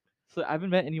 So I haven't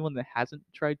met anyone that hasn't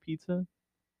tried pizza.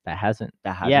 That hasn't.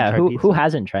 That hasn't Yeah. tried Who pizza.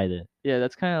 hasn't tried it? Yeah,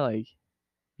 that's kind of like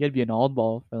you gotta be an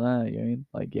oddball for that. You know what I mean?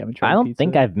 Like you haven't tried. I don't pizza.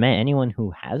 think I've met anyone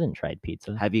who hasn't tried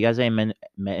pizza. Have you guys met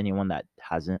anyone that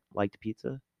hasn't liked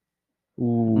pizza?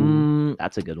 Ooh. Mm,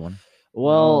 That's a good one.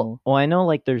 well, I know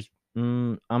like there's.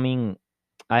 I mean,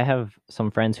 I have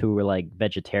some friends who were like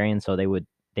vegetarian, so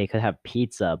they could have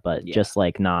pizza, but Yeah. just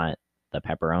like not the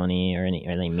pepperoni or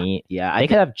any meat. Yeah, They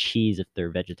could have cheese if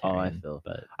they're vegetarian. feel.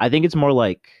 But I think it's more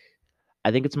like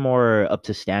I think it's more up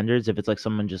to standards if it's like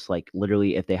someone just like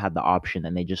literally if they had the option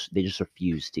and they just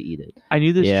refuse to eat it. I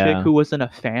knew this chick Yeah. who wasn't a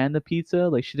fan of pizza.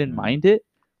 Like she didn't Mm. mind it,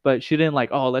 but she didn't like,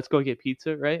 oh, let's go get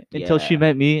pizza, right? Until she Yeah.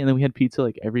 met me, and then we had pizza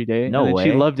like every day. No and then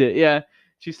She way. loved it. Yeah,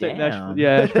 she said that. Damn.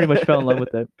 Yeah, she pretty much fell in love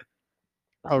with it.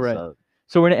 That's All what's right. up.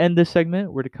 So we're gonna end this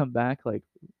segment. We're to come back like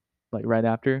right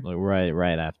after. like,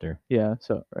 right after. Yeah.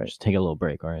 So right. Just take a little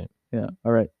break. All right. Yeah.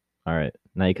 All right. All right.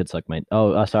 Now you could suck my.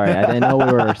 Oh, sorry. I didn't know we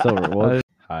were silver. Well,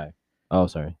 hi. Oh,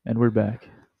 sorry. And we're back.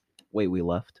 Wait, we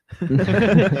left.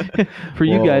 For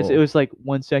you guys, it Whoa. was like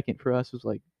 1 second. For us, it was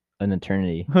like An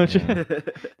eternity. Yeah.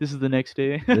 this is the next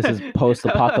day. This is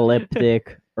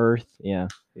post-apocalyptic Earth. Yeah,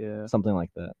 Yeah. something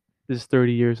like that. This is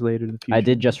 30 years later in the future. I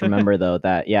did just remember though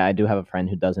that I do have a friend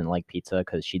who doesn't like pizza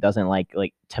because she doesn't like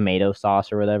tomato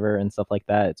sauce or whatever and stuff like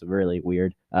that. It's really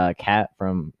weird. Kat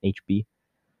from HB,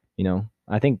 you know,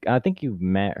 I think you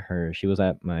met her. She was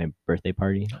at my birthday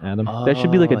party, Adam. That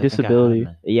should be like a Oh, I think I have disability.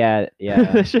 met- Yeah, yeah.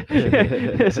 That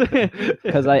should-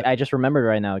 Because I just remembered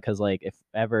right now. Because like if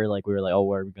ever like we were like, oh,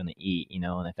 where are we gonna eat? You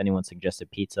know, and if anyone suggested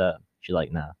pizza, she's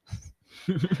like, nah.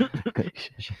 you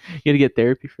gotta get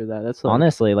therapy for that. That's like,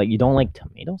 Honestly, like you don't like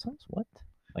tomato sauce? What?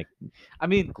 I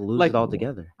mean, Glues like, it all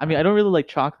together. I mean, I don't really like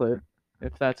chocolate.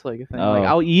 If that's like a thing, like Oh.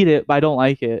 I'll eat it, but I don't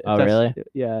like it. If Oh, that's- really?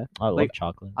 Yeah, I love Like,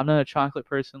 chocolate. I'm not a chocolate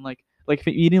person. Like if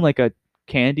you're eating like a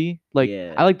candy, like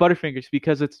Yeah. I like Butterfingers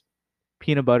because it's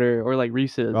peanut butter or like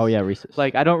Reese's. Oh yeah, Reese's.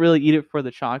 Like I don't really eat it for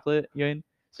the chocolate. You know? What I mean?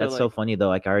 That's so funny though.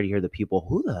 Like I already hear the people.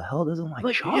 Who the hell doesn't like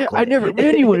Like, chocolate? yeah, I never met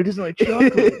anyone who doesn't like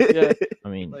chocolate. Yeah. I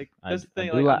mean, Like I- that's the I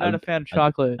thing. do Like li- I'm not I- a fan of I do-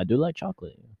 chocolate. I do like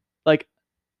chocolate. Like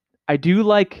I do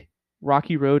like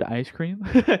Rocky Road ice cream.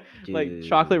 Like Dude.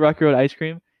 chocolate Rocky Road ice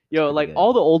cream. Yo, pretty like good.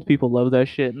 all the old people love that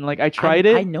shit. And like I tried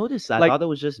I it. noticed that. like- I thought it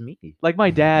was just me. Like my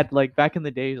dad, like back in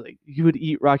the days, like he would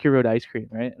eat Rocky Road ice cream,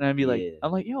 right? And I'd be like, Yeah.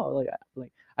 I'm like, yo,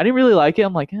 like I didn't really like it.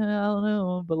 I'm like, I don't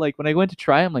know. But like when I went to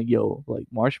try, I'm like, yo, like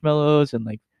marshmallows and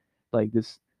like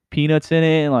this peanuts in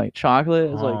it and like chocolate.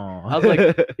 I was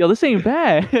like, yo, this ain't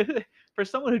bad for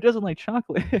someone who doesn't like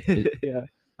chocolate. Yeah,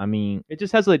 I mean, it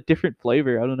just has a different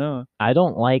flavor. I don't know. I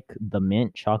don't like the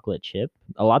mint chocolate chip.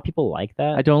 A lot of people like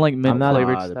that. I don't like mint not-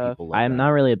 flavored lot of stuff. people like I'm that. not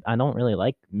really. I don't really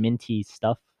like minty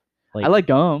stuff. I like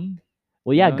gum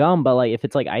Well, yeah, know? gum, but like if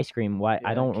it's like ice cream, why I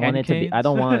Yeah, don't want candy it to be. I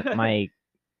don't canes. want my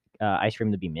ice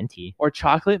cream to be minty. or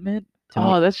chocolate mint. To me-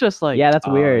 Oh, that's just like yeah, that's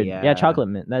oh, weird. yeah. Yeah, chocolate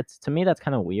mint. That's to me. That's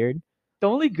kind of weird. the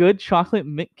only good chocolate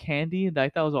mint candy that I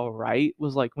thought was alright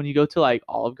was like when you go to like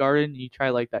Olive Garden, you try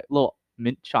like that little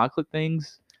mint chocolate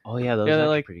things. Oh yeah, those Yeah, are they're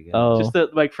actually like- pretty good. Oh, Just to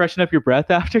like freshen up your breath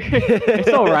after. It's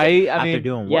alright. I After mean,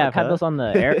 doing yeah, work, I've had huh? those on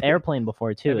the airplane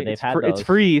before too. I mean, They've it's, had fr- those. it's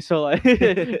free, so like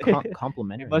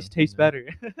Complimentary. it must taste better.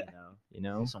 You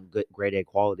know. Some good grade A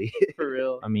quality. For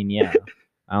real. I mean, yeah.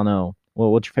 I don't know.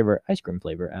 Well, what's your favorite ice cream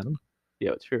flavor, Adam?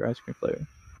 Yeah, it's your ice cream flavor.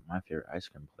 My favorite ice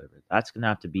cream flavor. That's gonna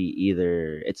have to be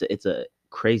either it's a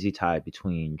crazy tie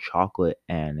between chocolate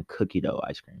and cookie dough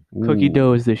ice cream. Cookie Ooh.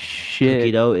 dough is the shit.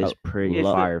 Cookie dough is Oh, pretty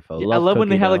love- fire, folks. I love love when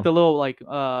they cookie have like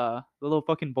dough. the little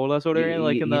fucking bolas over there,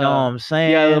 like in you the know what I'm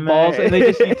saying? yeah the balls, and they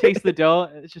just you man? taste the dough.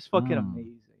 And it's just fucking Mm.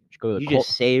 amazing. Should go to You Cold,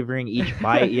 just savoring each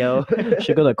bite, yo.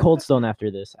 should go to Cold Stone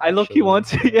after this. I low key actually. want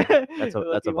to. Yeah, That's a- I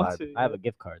low-key that's a want vibe. to, I have yeah. a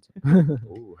gift card.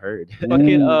 Ooh, heard.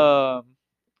 Fucking Ooh.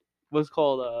 what's it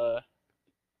called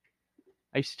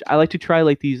I like to try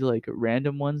like these like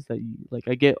random ones that you like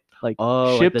I get like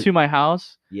Oh, like shipped the- to my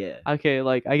house. Yeah. Okay,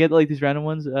 like I get like these random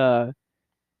ones. I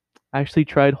actually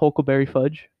tried Huckleberry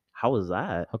fudge. How was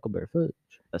that? Huckleberry fudge.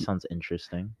 That sounds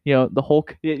interesting. You know the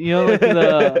Hulk. You know like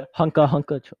the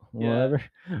Hunka, Yeah. whatever.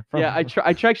 yeah.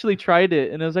 I actually tried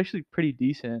it and it was actually pretty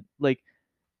decent. Like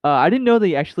I didn't know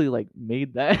they actually like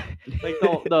made that like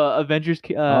the Avengers.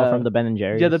 From the Ben and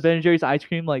Jerry's. yeah the Ben and Jerry's ice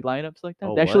cream like lineups like that.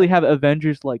 Oh, they actually what? have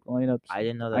Avengers like lineups. I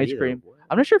didn't know that Ice either. cream. What?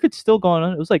 I'm not sure if it's still going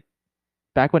on. It was like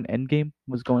back when Endgame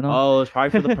was going on. Oh, it's probably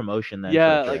for the promotion then.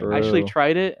 yeah, for like sure. I actually True.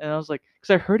 tried it and I was like,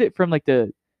 because I heard it from like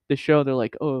the show. They're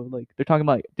like, oh, like they're talking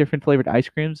about like, different flavored ice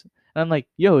creams, and I'm like,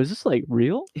 yo, is this like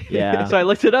real? Yeah. So I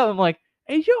looked it up. I'm like,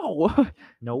 hey, yo,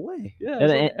 No way. yeah. And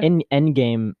it's like- in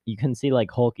Endgame, you can see like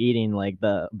Hulk eating like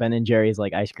the Ben and Jerry's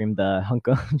like ice cream, the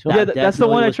Hunka. yeah, That that's the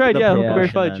one definitely I was tried. the Yeah, Huckleberry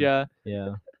promotion fudge. then.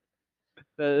 Yeah,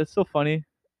 yeah. It's so funny.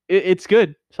 It's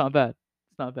good. It's not bad.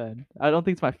 It's not bad. I don't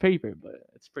think it's my favorite, but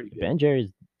it's pretty good. Ben and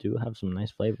Jerry's do have some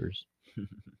nice flavors.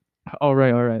 All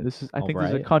right. This is. I think this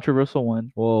is a Alright. controversial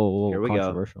one. Whoa, Here we go.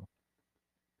 controversial.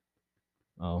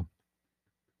 Oh,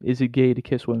 Is it gay to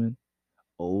kiss women?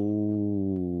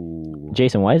 Oh.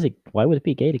 Jason, why would it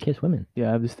be gay to kiss women? Yeah,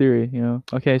 I have this theory.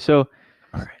 Okay, so.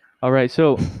 Alright. All right.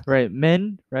 So right,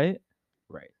 men, right,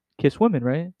 Right. kiss women,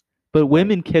 right? But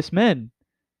women kiss men.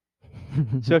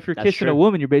 So if you're That's kissing a true.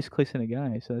 woman, you're basically kissing a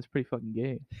guy. So that's pretty fucking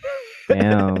gay.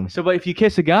 Damn. So, but if you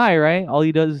kiss a guy, right, all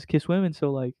he does is kiss women.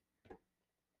 So like,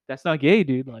 that's not gay,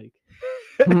 dude. Like,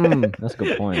 That's a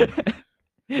good point.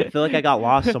 I feel like I got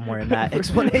lost somewhere in that For-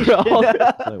 explanation. For all, Like,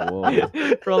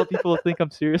 whoa. for all the people who think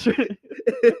I'm serious.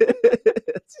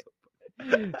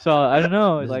 So I don't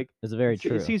know. This is- Like, it's very it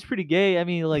true. seems pretty gay. I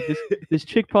mean, like this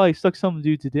chick probably stuck some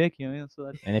dude's dick, So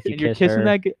that's, And if you and you're kiss kissing her,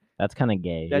 that. that's kind of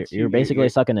gay. That's You're you- basically you're-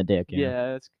 sucking a dick.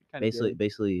 Yeah, that's kind of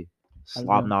basically I don't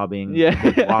slob know. knobbing. Yeah,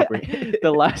 whoppering.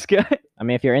 the last guy. I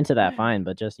mean, if you're into that, fine.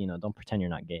 But just don't pretend you're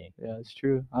not gay. Yeah, it's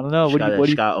true. I don't know. Just What do gotta, you what do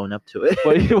just you gotta own up to it.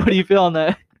 what do you feel on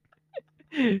that?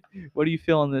 What do you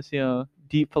feel on this?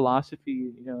 Deep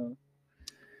philosophy.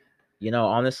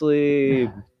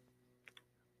 Honestly,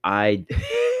 I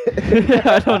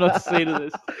I don't know what to say to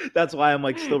this. That's why I'm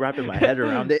like still wrapping my head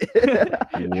around it.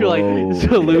 You're like, this is a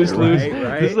Whoa. lose-lose.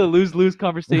 Right, This is a lose-lose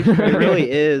conversation. It right really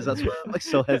here. is. That's why I'm like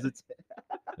so hesitant.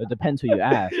 It depends who you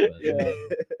ask. But, Yeah.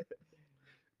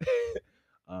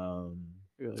 Um,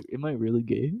 You're like, am I really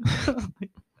gay?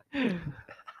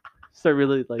 Start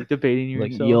really like debating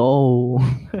like, yourself. yo.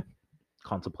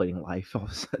 contemplating life all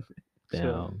of a sudden.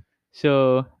 Damn.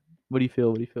 So, what do you feel?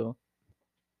 What do you feel?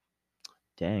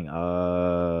 Dang.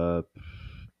 I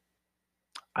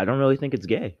don't really think it's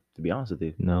gay, to be honest with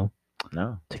you. No.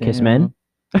 No. To kiss men?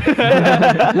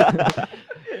 To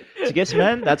kiss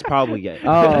men, that's probably gay.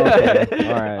 Oh, okay.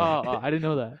 All right. Oh, I didn't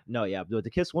know that. No, yeah, but to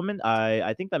kiss women,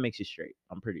 I think that makes you straight.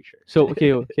 I'm pretty sure. So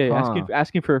okay, Huh.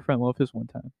 asking for a friend. What if it's one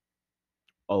time?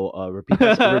 Oh, repeat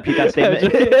that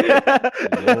statement.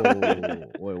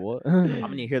 Whoa. Wait, what? I'm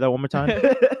gonna hear that one more time.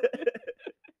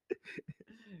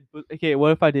 Okay,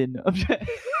 what if I didn't know? I'm just-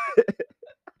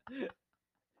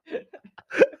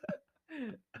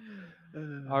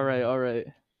 all right.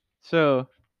 So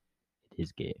It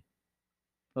is gay.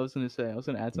 I was gonna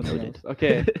add something Noted. else.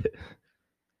 Okay,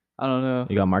 I don't know.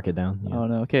 You got to mark it down. I Yeah. don't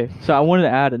know. Okay, so I wanted to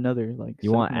add another like.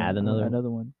 You wanna segment. add I want another? another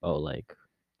one? Oh, like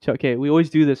So, okay, we always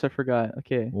do this. I forgot.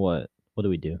 Okay, what? What do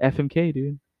we do? FMK,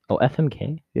 dude. Oh,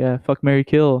 FMK. Yeah, fuck, Mary,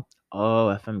 kill.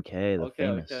 Oh, FMK, the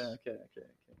famous. Okay.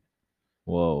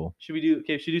 Whoa. Should we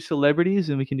do celebrities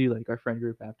and we can do like our friend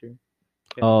group after?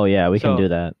 Okay. Oh yeah, we can So- do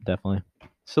that definitely.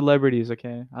 Celebrities,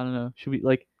 okay. I don't know. Should we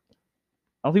like?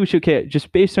 I don't think we should. Okay,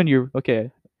 just based on your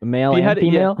okay. Male If you and had it-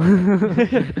 yeah.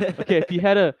 female. Okay, if you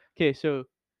had a so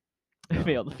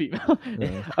male to female.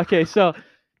 Yeah. Okay, so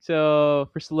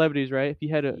for celebrities, right? If you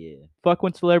had a Yeah. fuck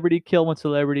one celebrity, kill one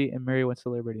celebrity, and marry one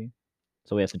celebrity,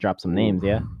 So we have to drop some names,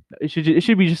 yeah. it should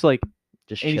be just like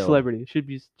Just any chill. celebrity. It should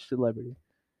be celebrity.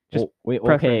 Just Well, wait, okay.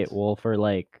 preference. Well, for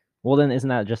like, well then isn't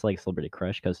that just like celebrity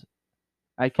crush? Because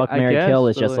fuck, I marry, guess, kill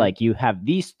is but, just like you have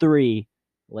these three,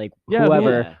 like Yeah,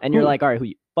 whoever, yeah. and you're Who- like, all right, who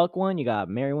you fuck one, you got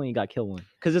marry one, you got kill one.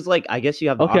 Because it's like, I guess you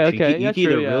have the Okay, option. You okay, can- You, yeah, can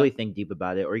either true, yeah. really think deep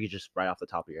about it, or you can just right off the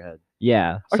top of your head.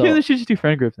 Yeah. Okay, So they should just do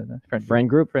friend group then. friend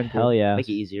group, Friend hell group. yeah. Make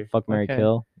it easier. Fuck, marry, Okay.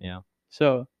 kill. Yeah.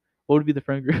 So, what would be the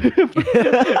friend group?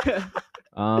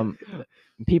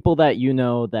 People that you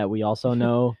know that we also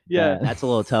know. Yeah. that- That's a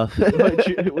little tough.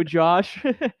 With Josh.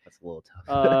 That's a little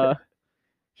tough.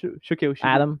 Okay, we should do-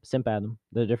 Adam, simp Adam,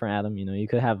 the different Adam. You know, you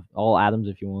could have all Adams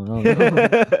if you want. I don't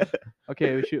know.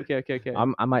 Okay, we should. Okay.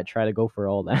 I might try to go for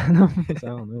all the Adams. I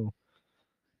don't know.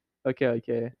 Okay.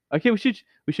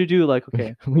 We should do like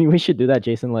okay. We should do that,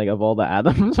 Jason. Like of all the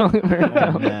Adams, Oh,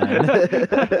 man.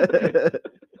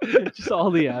 Just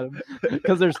all the Adams.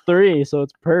 because there's three, so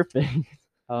it's perfect.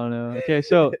 I don't know. Okay,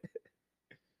 so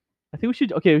I think we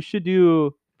should. Okay, we should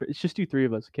do. Let's just do three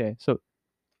of us. Okay, so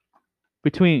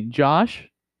between Josh,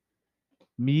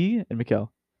 me, and Mikkel.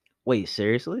 Wait,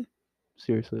 seriously?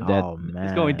 Seriously, That- Oh man,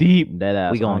 it's going deep. Dead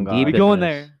ass. We going on deep We're God. in going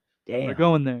this. there. Damn. We're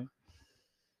going there.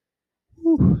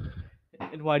 Whew.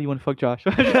 And why do you want to fuck Josh?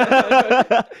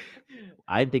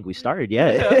 I didn't think we started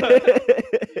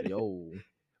yet. Yo.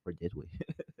 Or did we?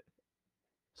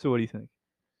 So what do you think?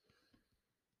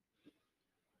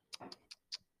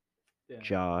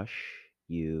 Josh,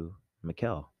 you,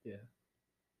 Mikkel. Yeah.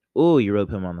 Oh, you really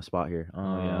put him on the spot here.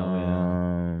 Oh,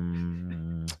 yeah.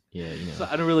 Yeah, you know. So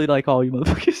I don't really like all you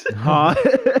motherfuckers. Huh?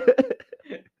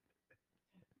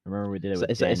 Remember we did it So with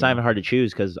it's not Daniel. even hard to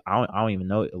choose because I don't even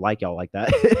know like y'all like that.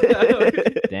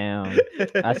 Damn.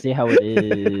 I see how it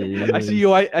is. I see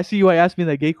you. I see you. I asked me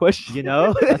that gay question. You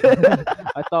know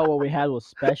I thought what we had was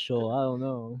special. I don't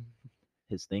know.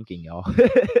 his thinking, y'all.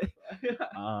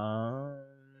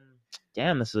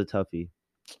 Damn, this is a toughie.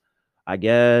 I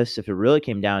guess if it really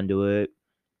came down to it,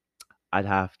 I'd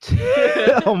have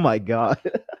to. Oh my god.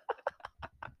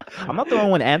 I'm not the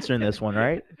only one answering this one,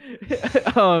 right?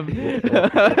 Well,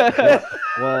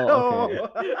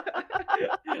 okay.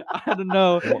 I don't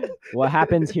know. What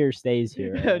happens here stays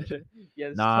here. Right? Yeah,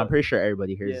 it's Nah, I'm not- pretty sure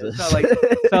everybody hears yeah, this.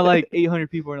 it's not like 800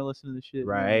 people are gonna listen to this shit.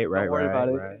 Right, Don't right, worry right,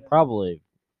 about right. Probably.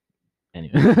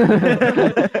 Anyway.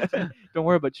 it. Don't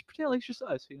worry about it. Just pretend like it's just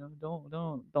us. You know,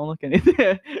 don't look at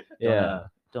anything. Yeah.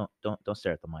 Don't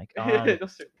stare at the mic. Don't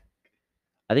say-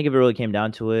 I think if it really came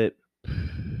down to it,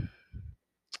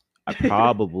 I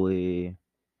probably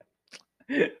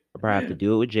have to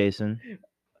do it with Jason.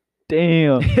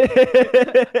 Damn.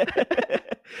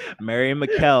 Marry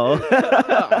Mikkel.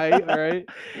 All right.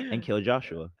 And kill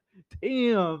Joshua.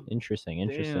 Damn. Interesting.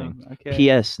 Damn. Okay.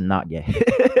 P.S. Not gay.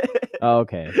 Oh,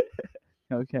 okay.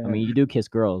 Okay. I mean, you do kiss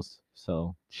girls,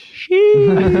 so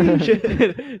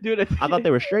Sheesh. Dude, I thought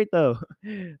they were straight though.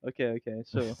 Okay.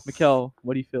 So, Mikkel,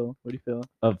 what do you feel?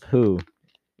 of who?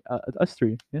 us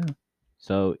three. Yeah.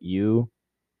 So you,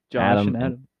 Josh Adam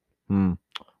and Adam.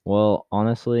 Well,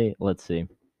 honestly, let's see.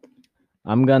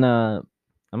 I'm gonna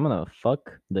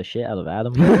fuck the shit out of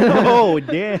Adam. Oh,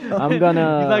 damn. I'm He's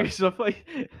gonna not gonna fuck.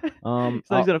 um He's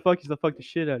not gonna fuck. He's gonna fuck the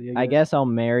shit out of you. I guess I'll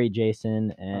marry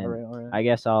Jason, and All right. I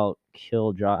guess I'll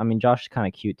kill Josh. I mean, Josh is kind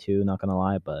of cute too, not gonna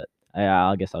lie, but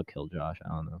I guess I'll kill Josh. I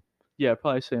don't know. Yeah,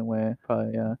 probably same way.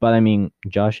 Probably yeah. But I mean,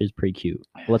 Josh is pretty cute.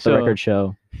 Let the So- record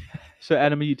show. So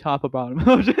Adam, are you top or bottom?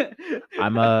 I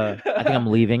think I'm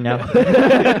leaving now.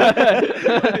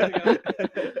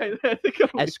 I think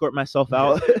I'm, Escort myself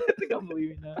out. I think I'm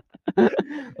leaving now.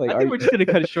 Like, I think we're just gonna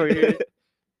cut it short here.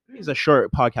 It's a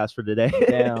short podcast for today.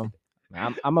 damn.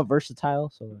 I'm a versatile,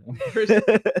 so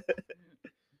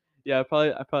Yeah, I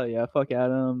probably fuck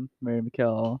Adam, Mary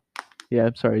McKell. Yeah,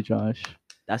 I'm sorry, Josh.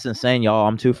 That's insane, y'all.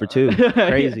 I'm 2 for 2.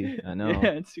 Crazy. I know.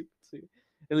 Yeah, it's super.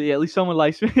 Yeah, at least someone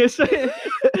likes me.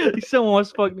 At least someone wants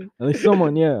to fuck me. At least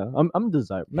someone, yeah. I'm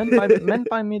desirable. Men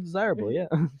find me desirable, yeah.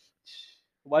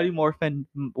 Why do more men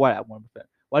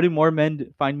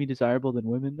find me desirable than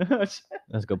women? That's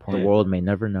a good The point. world may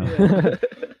never know. Yeah.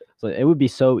 So it would be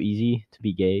so easy to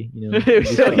be gay, you know. It would be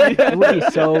so easy. It would be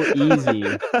so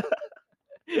easy.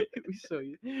 It'd be so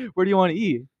easy. Where do you want to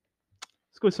eat?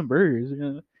 Let's go with some burgers. You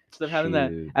know? Instead of having that,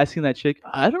 Shoot. asking that chick,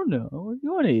 I don't know. Where do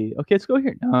you want to eat? Okay, let's go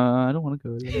here. No, I don't want to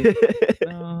go there.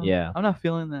 No, Yeah. I'm not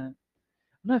feeling that. I'm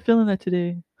not feeling that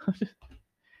today.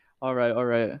 All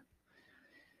right.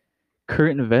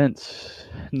 Current events.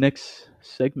 Next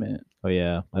segment. Oh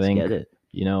yeah. I Let's think get it.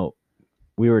 you know,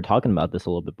 we were talking about this a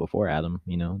little bit before, Adam,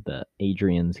 you know, the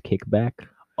Adrian's kickback.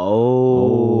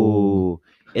 Oh,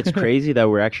 it's crazy that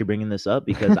we're actually bringing this up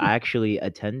because I actually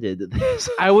attended this.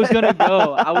 I was gonna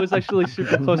go. I was actually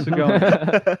super close to going.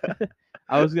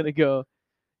 I was gonna go.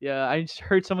 Yeah, I just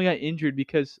heard someone got injured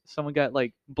because someone got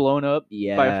like blown up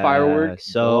by a firework.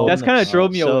 So That's kind of drove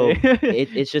me so away.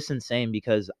 it's just insane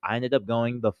because I ended up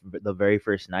going the very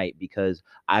first night because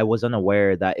I was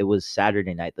unaware that it was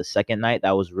Saturday night. The second night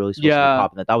that was really supposed to Yeah. be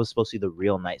popping. That was supposed to be the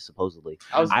real night supposedly.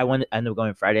 I ended up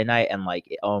going Friday night and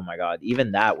like oh my god,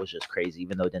 even that was just crazy.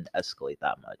 Even though it didn't escalate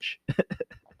that much.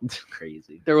 It's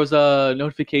crazy. There was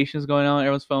notifications going on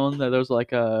everyone's phone that there was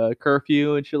like a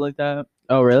curfew and shit like that.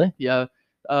 Oh really? Yeah.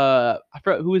 I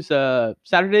forgot who was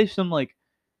Saturday. Some like,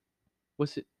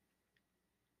 what's it?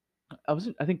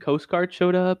 I think Coast Guard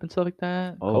showed up and stuff like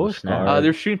that. Oh Coast snap. Guard.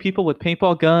 They're shooting people with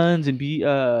paintball guns and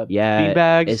Yeah,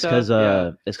 beanbags. it's stuff. because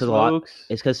Yeah. it's because a lot. Smokes.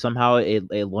 It's because somehow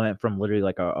it went from literally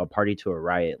like a party to a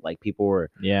riot. Like people were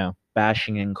Yeah.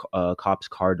 bashing in cops'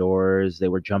 car doors. They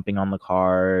were jumping on the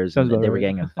cars. Sounds And about they were right.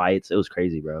 getting in fights. It was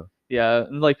crazy, bro. Yeah,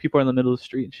 and like people are in the middle of the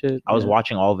street and shit. I was yeah.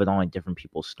 watching all of it on like different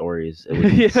people's stories. It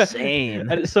was Yeah. insane.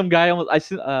 And some guy almost I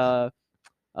seen it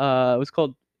was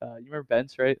called you remember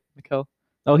Benz, right, Mikkel?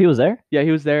 Oh, he was there? Yeah, he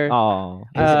was there. Oh,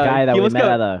 he's the guy that he we almost met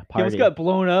got- at a He party. almost got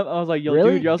blown up. I was like, yo,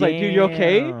 Really? dude. I was like, dude, you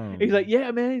okay? Damn. He's like, yeah,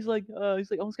 man. He's like,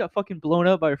 almost got fucking blown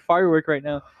up by a firework right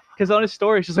now. Because on his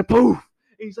story, it's just like, poof.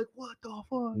 And he's like, what the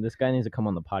fuck? This guy needs to come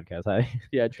on the podcast.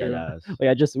 Yeah, true. Deadass.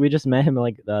 Like we just met him at,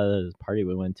 like the party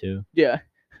we went to Yeah.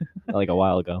 like a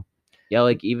while ago. Yeah,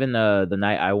 like even the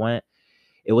night I went,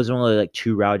 it wasn't really like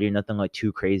too rowdy, nothing like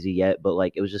too crazy yet. But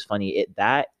like it was just funny.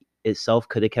 That itself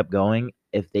could have kept going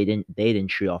if they didn't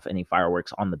shoot off any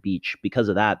fireworks on the beach. Because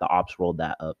of that, the ops rolled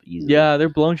that up easily. Yeah, they're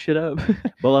blowing shit up.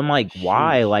 But I'm like,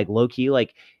 why? Sheesh. Like low key,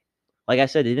 like I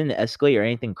said, it didn't escalate or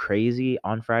anything crazy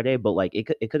on Friday. But like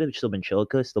it could have still been chill. It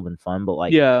could have still been fun. But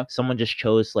like yeah. someone just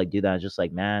chose to like do that. It's just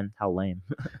like, man, how lame.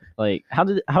 Like how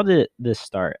did this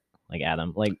start? Like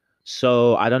Adam, like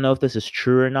So I don't know if this is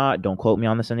true or not. Don't quote me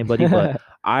on this, anybody. But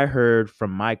I heard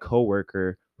from my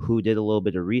coworker who did a little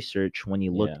bit of research when he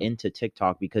looked Yeah. into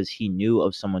TikTok because he knew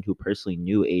of someone who personally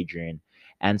knew Adrian,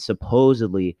 and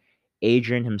supposedly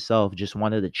Adrian himself just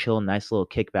wanted a chill, nice little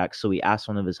kickback. So he asked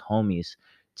one of his homies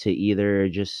to either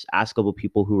just ask a couple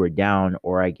people who were down,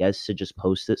 or I guess to just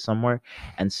post it somewhere.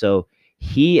 And so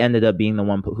he ended up being the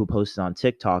one who posted on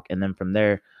TikTok, and then from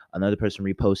there another person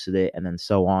reposted it, and then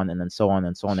so on and then so on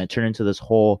and so on. It turned into this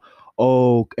whole,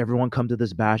 oh, everyone come to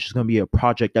this bash. It's gonna be a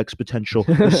Project X potential,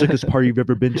 the sickest party you've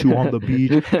ever been to on the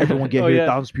beach. Everyone get Oh, here, yeah.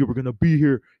 thousands of people are gonna be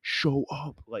here. Show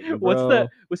up. Like Bro.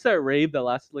 What's that rave that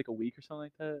lasted like a week or something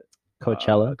like that?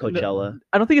 Coachella. Coachella.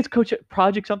 I don't think it's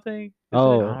Project something. Is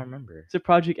Oh. it? I don't remember. Is it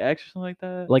Project X or something like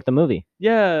that? Like the movie.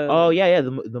 Yeah. Oh yeah,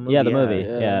 the movie. Yeah, the movie.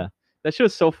 yeah. Yeah. That shit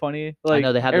was so funny. Like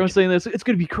know, they had the everyone's saying this. It's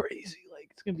gonna be crazy. Like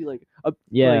it's gonna be like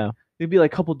Yeah. it'd be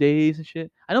like a couple days and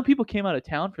shit. I know people came out of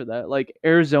town for that. Like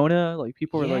Arizona. Like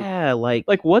people were Yeah, like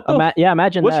like what the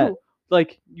Imagine what's that. wrong-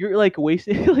 like you're like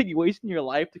wasting like you wasting your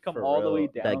life to come For all the way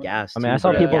real. down. That gas. I mean, I too,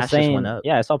 saw bro. Yeah. people Gas just went saying, up.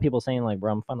 yeah, I saw people saying like,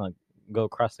 bro, I'm gonna go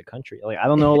across the country. Like, I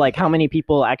don't know, like how many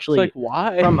people It's actually like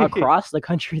why from across the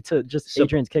country to just Sup-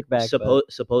 Adrian's kickback. but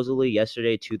Supposedly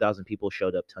yesterday, 2,000 people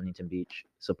showed up Huntington Beach.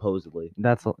 Supposedly,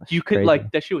 that's you could crazy.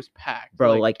 like that shit was packed,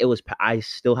 bro. Like it was. I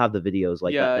still have the videos.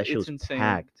 Like Yeah, that shit it's was insane.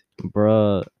 packed.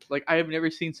 Bruh. like I have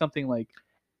never seen something like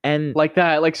And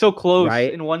that, like so close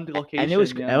Right? in one location. and it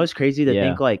was crazy to Yeah.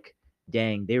 think like,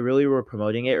 dang, they really were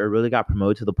promoting it or really got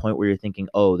promoted to the point where you're thinking,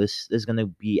 oh, this is gonna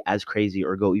be as crazy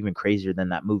or go even crazier than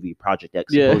that movie Project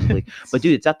X Yeah. supposedly. But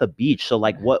dude, it's at the beach, so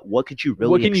like, what could you really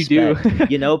what can expect? you do?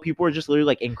 You know, people were just literally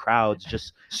like in crowds,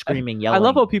 just screaming, I yelling.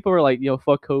 love how people are like, yo,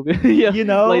 fuck COVID. Yeah, You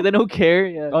know? like they don't care.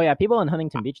 Yeah. Oh yeah, people in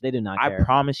Huntington Beach, they do not I care.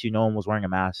 promise you, no one was wearing a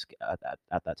mask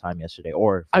at that time yesterday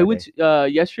or I went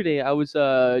Friday. yesterday. I was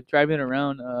driving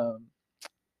around.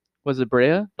 Was it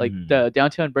Brea? Like Mhm. the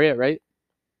downtown Brea, right?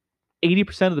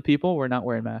 80% of the people were not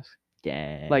wearing masks.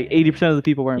 Dang. Like 80% of the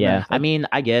people wearing Yeah. masks. I mean,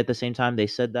 I get at the same time they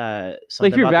said that like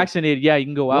something if you're about the- vaccinated, yeah, you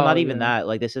can go out. well, not even yeah. that.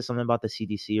 Like they said something about the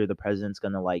CDC or the president's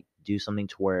gonna like do something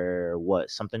to where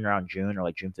something around June or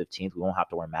like June 15th we won't have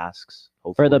to wear masks. For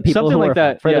Hopefully. the people Something who like are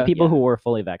that, for yeah. the people Yeah. who were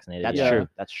fully vaccinated. That's Yeah. true.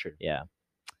 That's true. Yeah.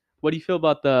 What do you feel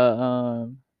about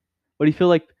the what do you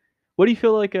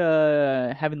feel like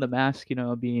having the mask,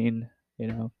 being,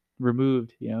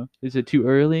 removed, Is it too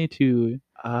early to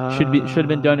should have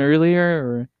been done earlier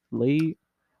or late?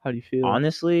 How do you feel?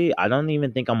 Honestly, I don't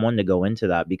even think I'm one to go into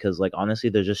that because like honestly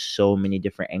there's just so many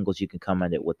different angles you can come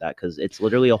at it with that because it's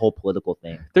literally a whole political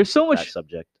thing. There's so That much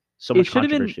subject. So it much should have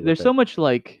been controversy. there's with so it. much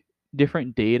like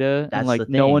different data That's and like the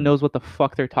no one thing. knows what the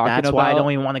fuck they're talking That's about. why I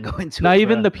don't even want to go into Not it.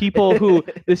 even bruh. the people who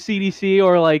the CDC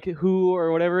or like WHO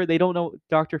or whatever, they don't know.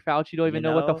 Dr. Fauci don't even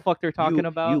know what the fuck they're talking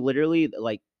about. You literally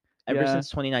like ever Yeah. since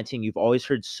 2019, you've always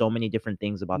heard so many different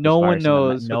things about No this one virus. and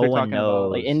knows what No they're one talking about.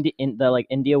 knows. Like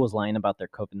India was lying about their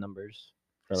COVID numbers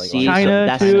for like See, last so China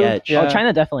that's too. sketch. Yeah. Oh,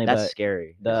 China definitely, That's but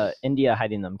scary. the India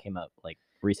hiding them came up like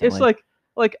recently. It's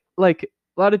like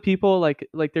a lot of people like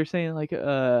they're saying like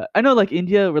I know like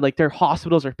India where like their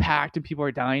hospitals are packed and people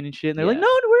are dying and shit and they're like Yeah.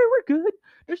 no we're good,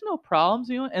 there's no problems,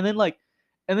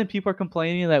 and then people are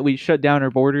complaining that we shut down our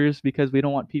borders because we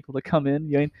don't want people to come in,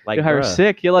 Like, who are bruh.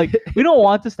 sick. You're like we don't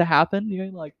want this to happen,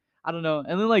 like I don't know.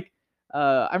 And then like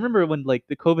I remember when like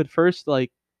the COVID first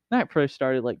like not first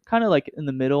started, like kind of like in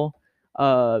the middle,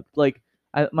 like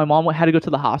my mom had to go to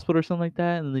the hospital or something like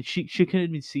that, and then she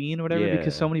couldn't be seen or whatever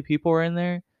because so Yeah. many people were in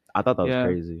there. I thought that was Yeah.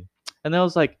 crazy. And that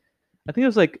was like, I think it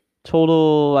was like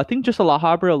total. I think just a La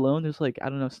Habra alone, there's like I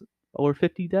don't know, over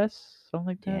 50 deaths, something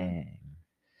like that. Dang,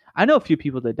 I know a few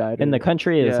people that died. in the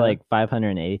country, it's yeah. like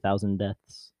 580,000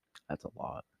 deaths. that's a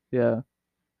lot. Yeah, And-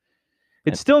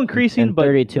 it's still increasing, and but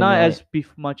 32 not million. as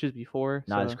much as before.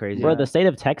 Not as so, crazy. Bro, yeah. the state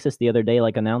of Texas the other day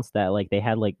like announced that like they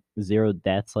had like 0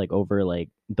 deaths like over like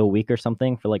the week or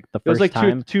something for like the It was first like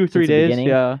time. two or three since the days. beginning.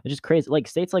 Yeah, It's just crazy. Like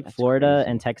states like That's Florida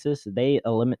crazy. and Texas, they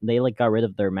like got rid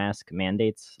of their mask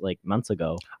mandates like months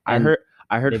ago. I and heard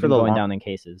they've for been the going down in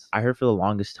cases. I heard for the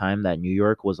longest time that New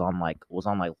York was on like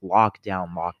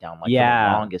lockdown like for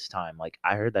Yeah. the longest time. Like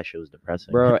I heard that shit was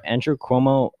depressing. Bro, Andrew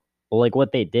Cuomo, like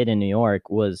what they did in New York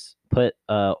was put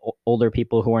older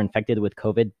people who were infected with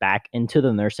COVID back into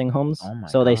the nursing homes. Oh my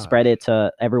so they spread gosh. it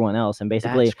to everyone else and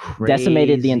basically That's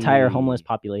decimated the entire crazy. homeless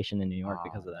population in New York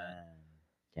because Oh, of that.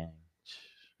 man. Dang.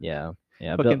 Yeah.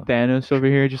 Yeah. fucking Thanos over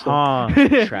here, just like,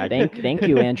 Huh, tragic. Thank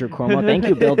you, Andrew Cuomo. Thank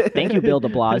you, Bill de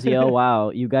Blasio. Wow,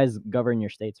 you guys govern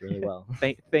your states really well.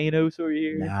 Thanos over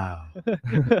here. Now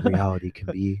reality can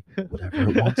be whatever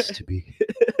it wants to be.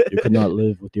 You could not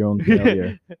live with your own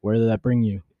failure. Where did that bring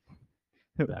you?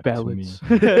 Back to Balance.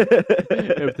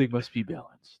 Everything must be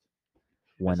balanced.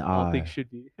 When That's all I things should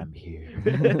be. am here.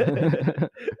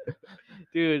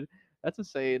 Dude, that's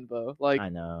insane, bro. Like, I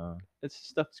know. this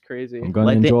stuff's crazy. I'm gonna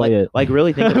Like, enjoy it. Like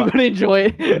really think I'm about gonna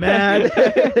enjoy it, Man.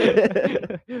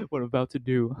 what I'm about to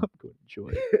do, I'm gonna enjoy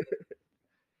it.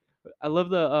 I love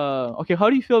the. Okay, how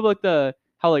do you feel about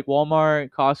how like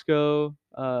Walmart, Costco,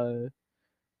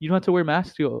 you don't have to wear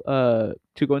masks to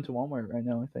go into Walmart right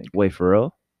now. I think Wait, for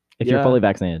real? If you're Yeah. fully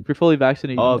vaccinated. if you're fully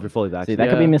vaccinated. Oh, you if you're fully See, vaccinated. that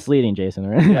could be Yeah. misleading, Jason,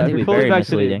 right? Yeah, That'd if be you're fully very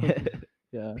vaccinated. misleading.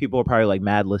 yeah. People are probably like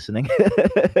mad listening.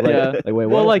 Yeah. Like, wait, Well,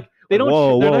 what? like they don't.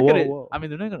 Whoa, they're not whoa, gonna. whoa. I mean,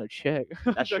 they're not gonna check.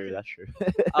 That's true. That's true.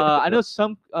 I know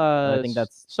some. I think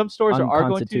that's some stores are going to.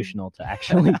 unconstitutional to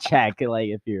actually check, like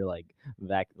if you're like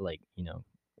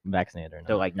vaccinated or not.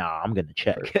 They're like, nah, I'm gonna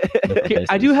check. Okay,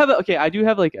 I do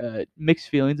have like mixed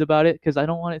feelings about it because I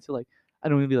don't want it to like. I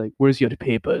don't want to be like, "Where's your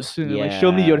papers?" And like,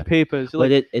 show me your Yeah. papers.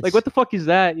 But Like, it's what the fuck is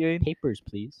that? You know? Papers,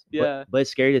 please. Yeah. but it's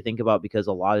scary to think about because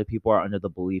a lot of people are under the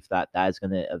belief that that is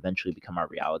going to eventually become our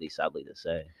reality. Sadly to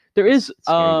say, There is it's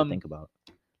scary to think about.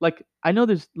 like I know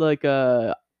there's like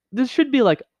there should be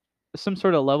like some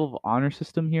sort of level of honor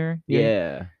system here. you know?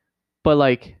 Yeah, But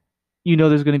like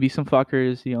there's gonna be some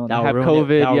fuckers, that that'll have ruin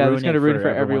COVID. That'll Yeah, ruin that's gonna ruin it for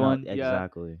everyone else. everyone. Yeah.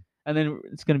 Exactly. And then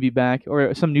it's gonna be back,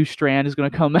 or some new strand is gonna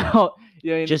come out.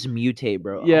 Yeah, and- Just mutate,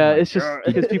 bro. Oh yeah, my it's just God.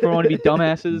 because people want to be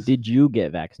dumbasses. Did you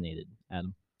get vaccinated,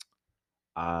 Adam?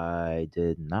 I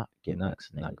did not get Not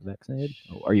vaccinated. vaccinated.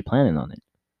 Oh, are you planning on it?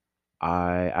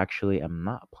 I actually am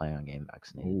not planning on getting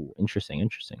vaccinated. Ooh, interesting.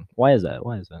 Why is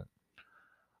that?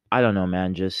 I don't know,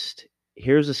 man. Just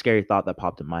here's a scary thought that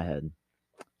popped in my head.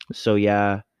 So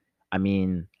yeah, I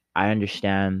mean, I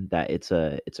understand that it's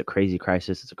a crazy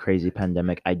crisis, it's a crazy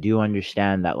pandemic. I do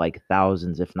understand that like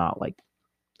thousands, if not like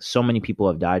so many people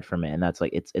have died from it, and that's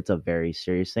like it's a very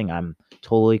serious thing. I'm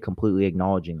totally completely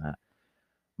acknowledging that.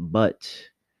 But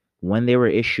when they were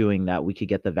issuing that we could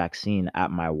get the vaccine at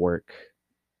my work,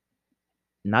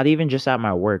 not even just at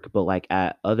my work, but like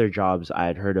at other jobs I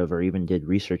had heard of or even did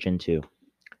research into,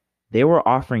 they were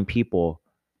offering people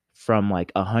from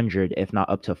like 100, if not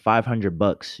up to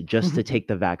 $500 just to take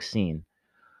the vaccine.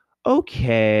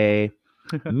 Okay.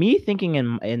 Me thinking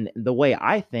in the way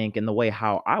I think and the way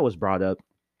how I was brought up,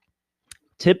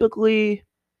 typically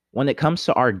when it comes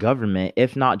to our government,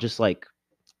 if not just like,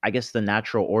 I guess the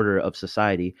natural order of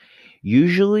society,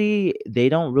 usually they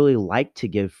don't really like to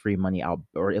give free money out,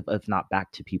 or if not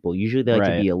back to people. Usually they like to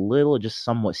Right. be a little just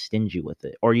somewhat stingy with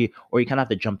it, or you kind of have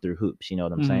to jump through hoops. You know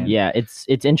what I'm Mhm. saying? Yeah, it's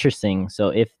interesting. So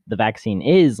if the vaccine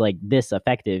is like this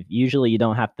effective, usually you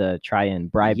don't have to try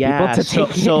and bribe people to so,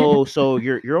 take it. so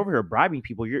you're over here bribing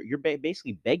people. You're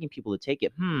basically begging people to take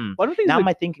it. Well, I don't think Now it's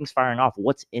my thinking's firing off.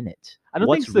 What's in it? I don't think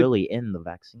What's it's the- really in the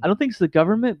vaccine? I don't think it's the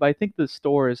government, but I think the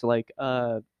stores like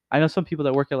I know some people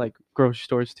that work at like grocery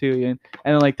stores too,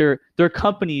 and like their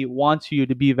company wants you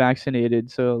to be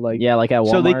vaccinated, so like Yeah, like at Walmart.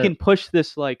 so they can push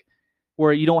this like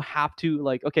where you don't have to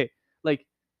like like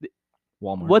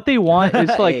Walmart. what they want is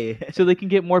like Hey. so they can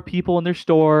get more people in their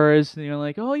stores, and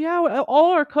like, oh yeah,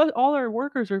 all our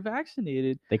workers are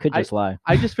vaccinated. They could just lie.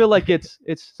 I just feel like it's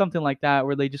something like that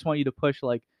where they just want you to push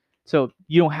like so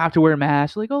you don't have to wear a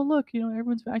mask. Like, oh look,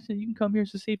 everyone's vaccinated. You can come here.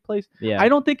 It's a safe place. Yeah. I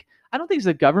don't think it's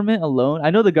the government alone. I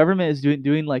know the government is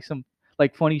doing like some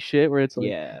like funny shit where it's like,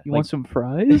 Yeah. you want some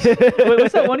fries? Wait,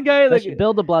 what's that one guy? That's Like,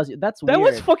 Bill de Blasio. That's that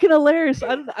weird. was fucking hilarious.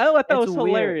 I thought that It's was weird.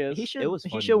 hilarious. He should. It was he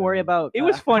funny, should worry man. about. It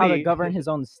was how to funny. govern his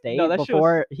own state that shit was-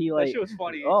 before he that like. shit was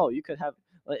funny. Oh, you could have.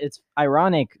 It's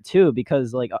ironic too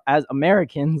because like as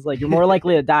Americans, like you're more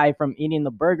likely to die from eating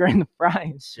the burger and the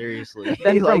fries Seriously.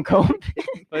 than from Like,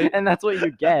 COVID, and that's what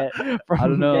you get from I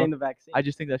don't know. getting the vaccine. I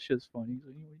just think that shit's funny.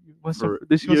 You want For- some,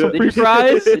 this, you want yeah. some free Did you-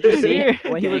 fries? Did you see Here.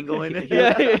 when he was, Dangling it.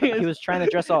 Yeah. he was trying to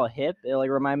dress all hip? It like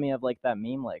reminded me of like that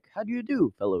meme, like "How do you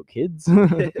do, fellow kids?"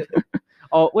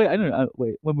 Oh wait, I don't know.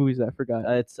 Wait, what movie is that? I forgot.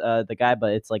 It's the guy,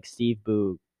 but it's like Steve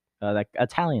that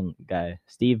Italian guy,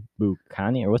 Steve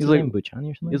Bucciani, or what's He's his like- name,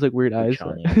 Bucciani or something. It's like weird eyes.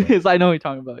 Bucciani, I think. I know what you're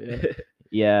talking about. Yeah.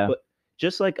 yeah, But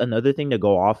just like another thing to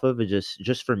go off of is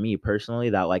just for me personally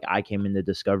that like I came into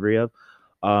discovery of.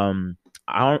 I'm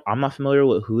not familiar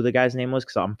with who the guy's name was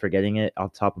because I'm forgetting it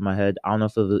off the top of my head. I don't know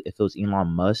if it was Elon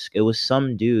Musk. It was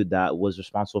some dude that was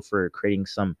responsible for creating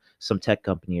some tech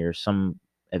company or some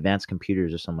advanced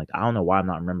computers or something like that. I don't know why I'm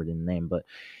not remembering the name, but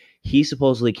he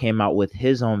supposedly came out with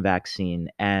his own vaccine,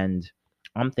 and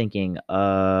I'm thinking,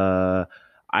 I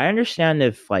understand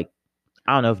if like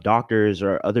I don't know if doctors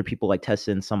or other people like test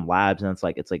it in some labs and it's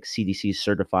like CDC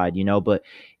certified, but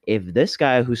if this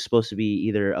guy who's supposed to be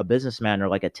either a businessman or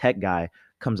like a tech guy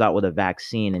comes out with a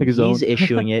vaccine and Like his he's own.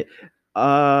 issuing it,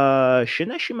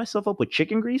 shouldn't I shoot myself up with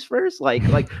chicken grease first? Like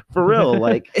for real,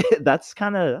 like that's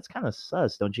kind of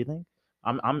sus, don't you think?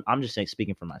 I'm just saying,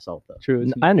 speaking for myself though. True.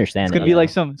 It's, I understand. it's gonna it, be yeah. like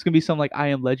it's gonna be some like I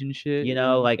Am Legend shit.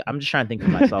 Like I'm just trying to think for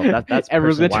myself. That's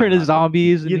everyone's gonna personally why turn I'm to not-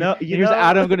 zombies. And You know- and you here's know-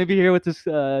 Adam gonna be here with this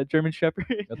German Shepherd.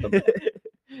 Got the-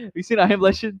 You seen I Am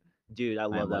Legend? Dude, I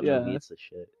love that Yeah. movie. It's the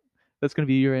shit. That's gonna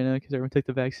be you right now because everyone took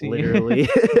the vaccine. Literally.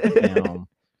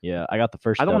 yeah, I got the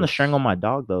first. I don't want to dose strangle my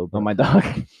dog though. on But my dog.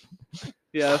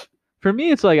 Yeah. For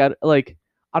me, it's like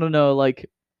I don't know. Like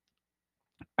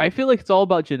I feel like it's all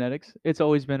about genetics. It's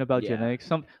always been about Yeah. genetics.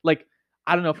 Some like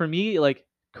I don't know. For me, like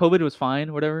COVID was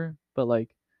fine, whatever. But like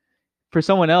for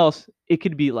someone else, it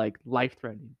could be like life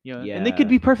threatening. And they could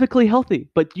Yeah. be perfectly healthy,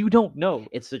 but you don't know.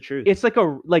 it's the truth. It's like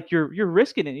you're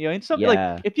risking it. And something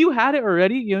Yeah. like if you had it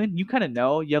already, you kind of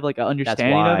know. You have like an That's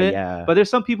understanding why, of it. yeah. But there's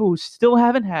some people who still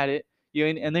haven't had it.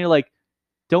 And they're like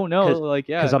don't know. 'Cause- Like,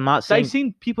 yeah, Because I'm not So I've saying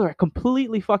seen people are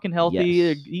completely fucking healthy, they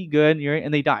Yes. eat good,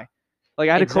 and they die. Like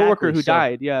I had a coworker Exactly, who so-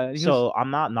 died. Yeah, and he was- so I'm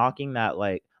not knocking that.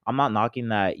 Like I'm not knocking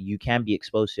that you can be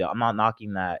exposed to it. I'm not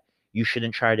knocking that you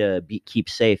shouldn't try to keep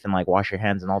safe and like wash your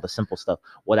hands and all the simple stuff.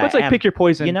 What but it's I like am, pick your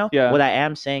poison. you know, yeah. what I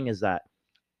am saying is that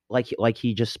like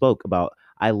he just spoke about,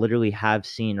 I literally have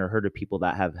seen or heard of people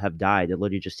that have died at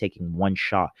literally just taking one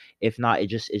shot. If not, it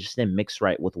just didn't mix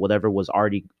right with whatever was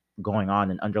already going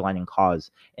on, an underlying cause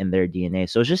in their DNA.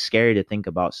 So it's just scary to think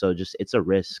about. So just it's a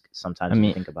risk sometimes I when mean,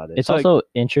 you think about it. It's like- also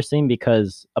interesting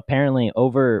because apparently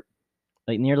over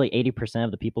like nearly 80%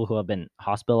 of the people who have been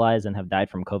hospitalized and have died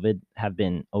from COVID have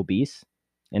been obese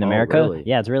in Oh, America. really?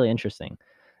 Yeah, it's really interesting.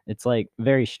 It's like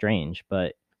very strange,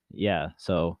 but yeah.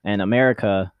 So, and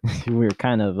America, we're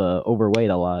kind of overweight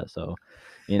a lot. So,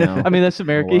 you know, I mean, that's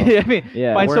America. well. I mean,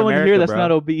 yeah. find We're someone here America, that's bro.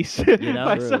 not obese. You know?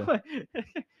 Find True. someone-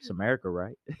 It's America,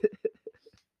 right?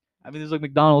 I mean, there's like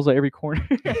McDonald's at every corner.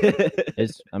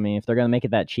 It's, I mean, if they're gonna make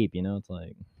it that cheap, you know, it's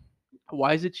like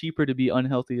Why is it cheaper to be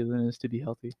unhealthy than it is to be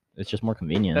healthy? it's just more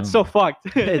convenient. That's so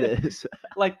fucked. It is.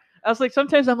 Like I was like,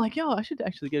 sometimes I'm like, yo, I should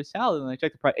actually get a salad, and I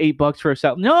check the price, $8 for a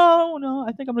salad. No,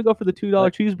 I think I'm gonna go for the $2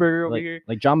 Like- cheeseburger over like, here.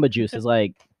 like Jamba Juice is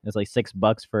like it's like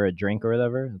 $6 for a drink or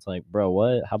whatever. It's like, bro,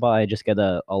 what? How about I just get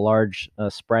a large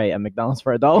Sprite at McDonald's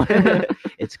for $1?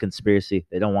 It's conspiracy.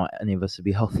 They don't want any of us to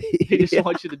be healthy. They just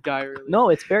want you to die early. No,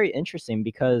 it's very interesting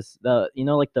because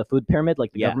like the food pyramid,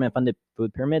 like the Yeah. government funded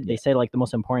food pyramid, they Yeah. say like the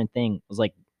most important thing was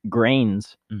like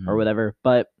grains Mhm. or whatever.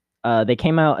 But they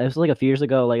came out, it was like a few years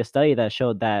ago, like a study that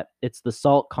showed that it's the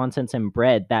salt contents in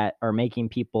bread that are making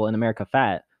people in America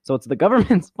fat. So it's the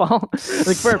government's fault,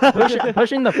 like for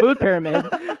pushing the food pyramid.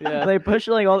 Yeah. They push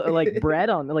like all like bread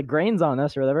on, like grains on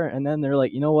us or whatever, and then they're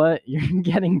like, you know what, you're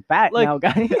getting fat Like- now,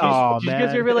 guys. Oh, Did you guys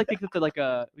man. ever like think that like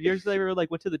you guys ever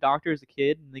like went to the doctor as a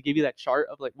kid and they gave you that chart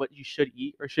of like what you should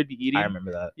eat or should be eating? I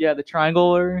remember that. Yeah, the triangle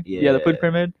or the food Yeah.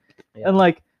 pyramid. Yeah. And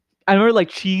like I remember like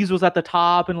cheese was at the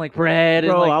top and like bread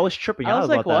Bro, and like I was tripping I out was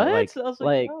like, about what? that. I was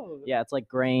like, oh. Yeah, it's like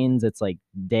grains, it's like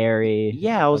dairy.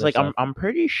 Yeah, I was other like, stuff. I'm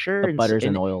pretty sure the in, butters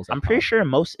and in- oils. I'm pretty sure in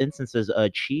most instances,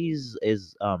 cheese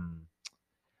is why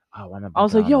am I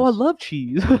was blanking like, on yo, I this? love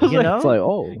cheese. I was You like, know? It's like,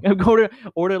 oh, I'm going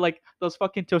to order like those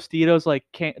fucking Tostitos, like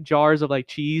jars of like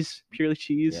cheese, purely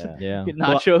cheese, Yeah. yeah. get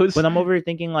nachos. But I'm over here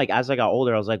thinking, like, as I got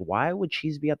older, I was like, why would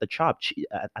cheese be at the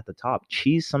at the top?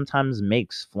 Cheese sometimes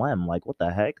makes phlegm. Like, what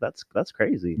the heck? That's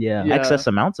crazy. Yeah. Yeah. Excess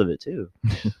amounts of it too.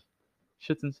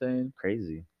 Shit's insane.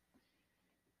 Crazy.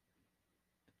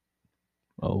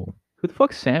 Oh. Who the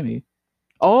fuck's Sammy?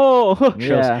 Oh,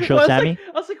 Yeah. Trill I was Sammy? Like,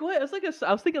 I was like, what?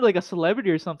 I was thinking like a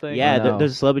celebrity or something. Yeah, know.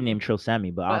 there's a celebrity named Trill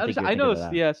Sammy, but I don't think you're I know. thinking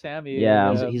of that. Yeah, Sammy.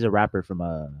 Yeah, He's a rapper from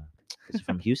is he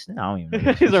from Houston? I don't even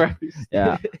know. He's a rapper.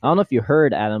 Yeah. I don't know if you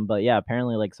heard, Adam, but yeah,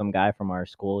 apparently like some guy from our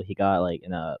school, he got like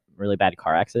in a really bad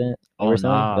car accident Oh, or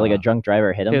something. nah. Like a drunk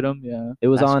driver hit him. Hit him. Yeah. It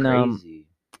was That's on crazy.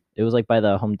 it was like by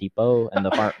the Home Depot and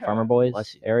the Farmer Boys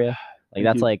Bless you. area. Like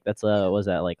that's what was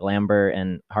that like Lambert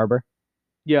and Harbor?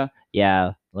 Yeah.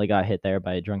 Yeah, like got hit there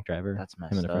by a drunk driver. That's Him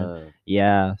and messed a friend. up.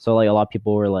 Yeah, so like a lot of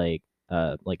people were like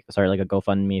sorry, like a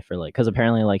GoFundMe for like, because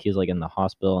apparently like he was like in the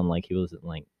hospital and like he was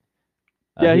like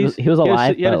Yeah, he was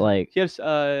alive, he had but a- like he was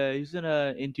in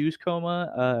a induced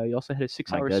coma. He also had a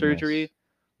 6-hour goodness. surgery,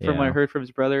 from what I yeah. heard from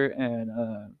his brother,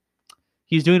 and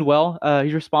he's doing well.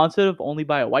 He's responsive only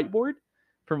by a whiteboard,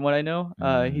 from what I know.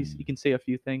 He can say a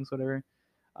few things, whatever.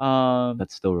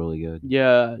 That's still really good.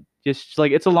 Yeah, just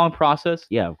like it's a long process.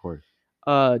 Yeah, of course.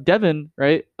 Devin,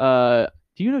 right? Do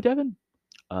you know Devin?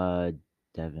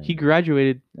 Devin. He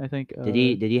graduated, I think. did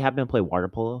he happen to play water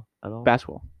polo at all?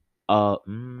 Basketball. I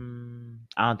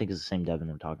don't think it's the same Devin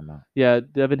I'm talking about. Yeah,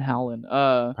 Devin Howland.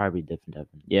 Probably different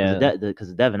Devin. Yeah. because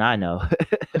the Devin I know,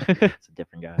 it's a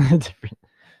different guy. Different.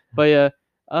 But yeah.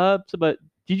 But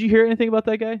did you hear anything about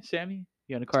that guy, Sammy?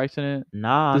 He got in a car accident.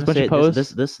 Nah, There's a bunch of honestly,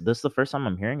 posts. this is the first time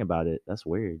I'm hearing about it. That's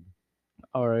weird.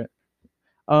 All right.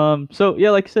 So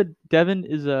yeah, like I said, Devin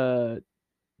is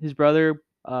his brother.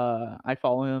 I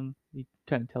follow him. He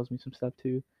kind of tells me some stuff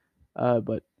too.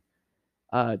 But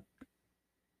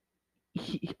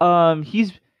he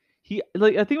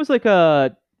like I think it was like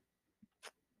What?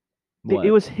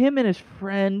 it was him and his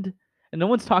friend, and no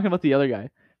one's talking about the other guy,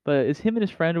 but it's him and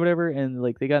his friend or whatever, and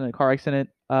like they got in a car accident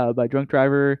by a drunk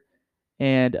driver,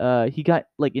 and he got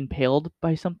like impaled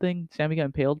by something. Sammy got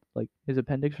impaled, like his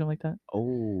appendix or something like that.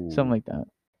 Oh, Something like that.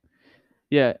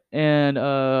 Yeah, and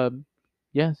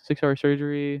yeah, 6-hour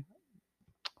surgery.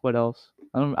 What else?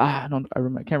 I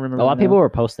can't remember. A lot of people now. were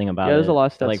posting about it. Yeah, there's a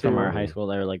lot of stats like from too. our high school.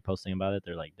 They were like posting about it.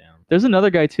 They're like, damn. There's another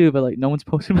guy too, but like no one's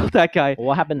posting about that guy. Well,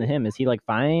 what happened to him? Is he like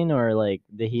fine or like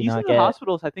did he He's not in get? the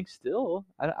hospitals, I think. Still,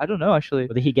 I don't know actually.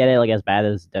 Did he get it like as bad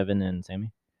as Devin and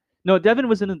Sammy? No,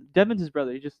 Devin's his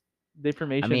brother. He just the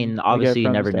information. I mean, we get obviously you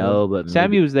from never his dad. know, but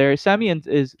Sammy maybe, was there. Sammy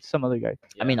is some other guy.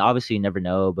 I mean, obviously you never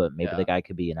know, but maybe Yeah. the guy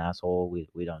could be an asshole.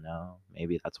 We don't know.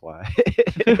 Maybe that's why.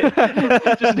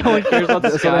 Just no one cares about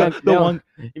this So guy. they don't-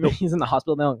 he's in the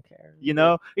hospital. They don't care. you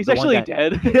know, He's the one actually guy-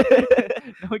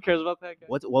 dead. No one cares about that guy.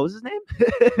 What was his name?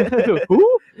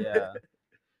 Who? Yeah,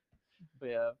 But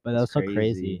yeah. but That's that's so crazy.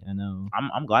 crazy. I know.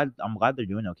 I'm glad they're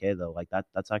doing okay though. Like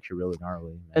that's actually really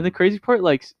gnarly. And the man. crazy part,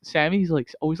 like Sammy's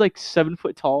like always like 7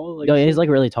 foot tall. Like Yo, yeah, he's like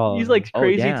really tall. he's like Oh,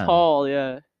 crazy damn. tall.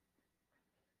 Yeah.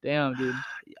 Damn, dude.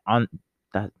 on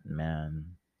that man.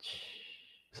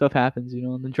 Stuff happens, you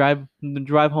know. And the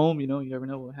drive home, you know. You never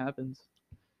know what happens.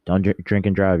 Don't drink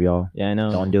and drive, y'all. Yeah, I know.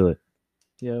 Don't do it.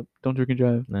 Yeah. Don't drink and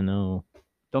drive. I know.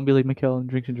 Don't be like Mikkel and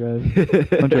drink and drive.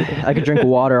 I'm joking. I could drink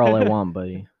water all I want,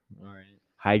 buddy. All right.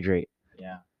 Hydrate.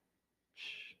 Yeah.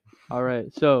 All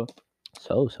right. So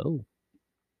So.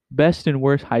 best and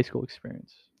worst high school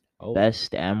experience. Oh.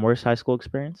 Best and worst high school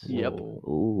experience. Yep.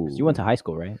 Ooh. 'Cause you went to high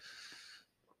school, right?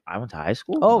 I went to high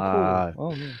school. Oh, cool.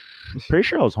 Oh, man. Pretty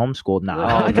sure I was homeschooled. Nah,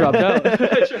 Yeah, I dropped out.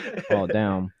 Oh,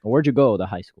 damn. Where'd you go to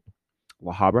high school?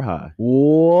 La Habra High.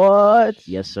 What?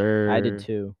 Yes, sir. I did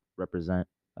too. Represent.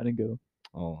 I didn't go.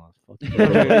 Oh, fuck.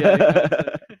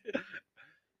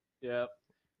 Yeah.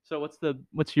 So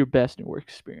what's your best and worst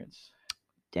experience?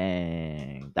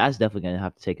 Dang, that's definitely gonna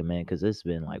have to take a minute because it's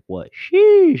been like what,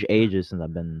 sheesh, ages since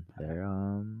I've been there.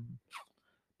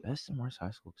 Best and worst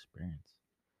high school experience.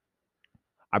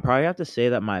 I probably have to say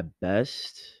that my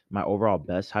overall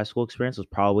best high school experience was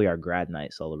probably our grad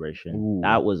night celebration. Ooh.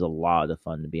 That was a lot of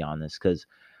fun, to be honest, because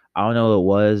I don't know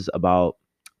what it was about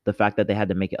the fact that they had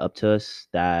to make it up to us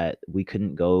that we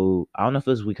couldn't go. I don't know if it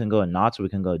was we couldn't go to Knott's or we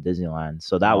couldn't go to Disneyland.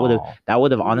 So that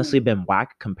would have honestly been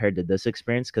whack compared to this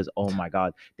experience because oh my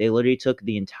god, they literally took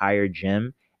the entire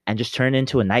gym and just turned it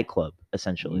into a nightclub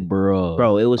essentially.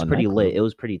 Bro, it was a pretty lit. nightclub. It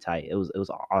was pretty tight. It was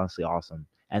honestly awesome.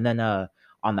 And then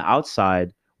on the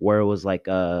outside where it was like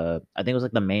I think it was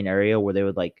like the main area where they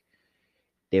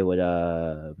would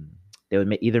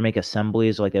either make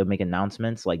assemblies or like they would make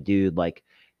announcements. Like dude, like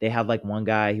they had like one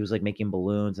guy, he was like making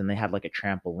balloons and they had like a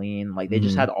trampoline. Like they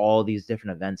just had all these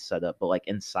different events set up. But like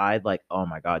inside, like, oh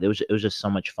my God, it was just so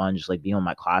much fun just like being with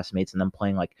my classmates and them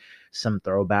playing like some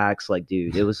throwbacks. Like,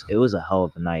 dude, it was a hell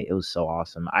of a night. It was so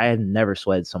awesome. I had never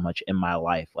sweated so much in my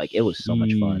life. Like it was so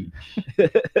much fun.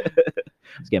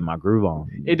 Let's get my groove on.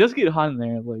 It does get hot in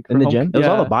there, like In for the gym? It was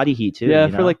all yeah. the body heat too. Yeah,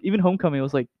 you for know? like even homecoming, it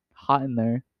was like hot in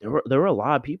there. there were a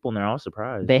lot of people in there. I was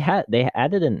surprised. They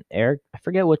added an air. I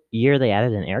forget what year they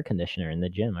added an air conditioner in the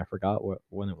gym. I forgot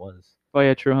when it was. Oh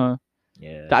yeah, true, huh?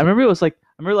 yeah. I remember it was like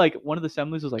one of the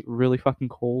assemblies was like really fucking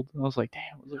cold. And I was like,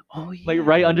 damn, it was Oh like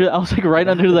right under. I was like right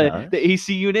That under happened to the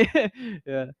AC unit.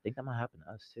 Yeah. I think that might happen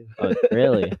to us too. Oh,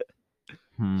 really?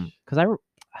 Because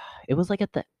it was like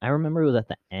I remember it was at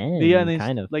the end. Yeah, and they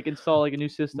kind of. like install like a new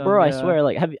system. Bro, I yeah. swear,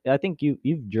 like, I think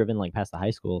you've driven like past the high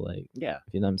school, like, Yeah.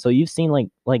 you know, so you've seen like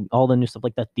all the new stuff,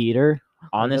 like the theater.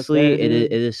 Honestly, there, it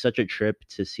dude. is such a trip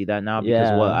to see that now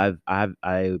because what Yeah.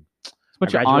 I It's a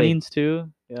bunch of graduated- awnings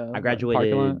too. Yeah. I like,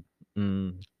 graduated parking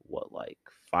lot. what like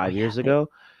 5 yeah, years they- ago.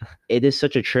 It is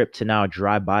such a trip to now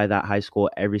drive by that high school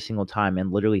every single time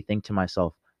and literally think to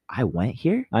myself, I went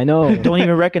here? I know. Don't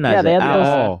even recognize yeah, they it had at those,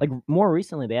 all. like more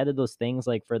recently they added those things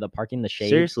like for the parking the shade.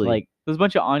 Seriously. Like There's a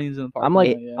bunch of awnings in the parking I'm like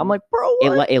lot, yeah. I'm like, bro,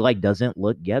 what? it like doesn't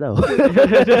look ghetto.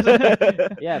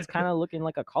 yeah, it's kind of looking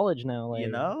like a college now. Like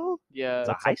You know? yeah. It's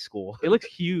a high school. It looks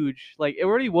huge. Like it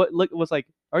already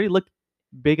already looked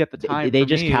big at the time. They for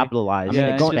just me. capitalized Yeah,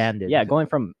 and it's just- expanded. yeah, going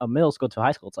from a middle school to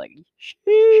high school, it's like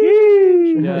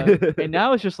Yeah. And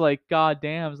now it's just like god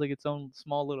damn, it's like its own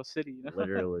small little city. You know?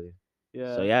 Literally.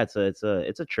 Yeah. So yeah, it's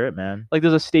a trip, man. Like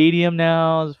there's a stadium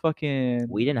now. There's fucking.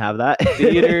 We didn't have that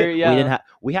Theater, yeah.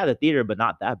 We had a theater, but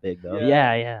not that big though.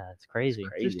 yeah, it's crazy.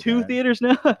 There's crazy, 2 man. theaters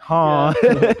now. Huh.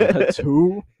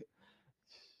 Two.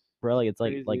 Bro, like it's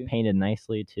like Crazy. painted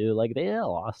nicely too. Like they did a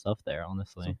lot of stuff there,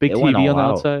 honestly. Big It TV went on the all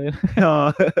out. outside.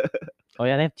 Oh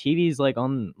yeah, they have TVs like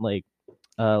on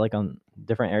on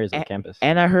different areas of campus.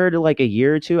 And I heard like a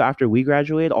year or two after we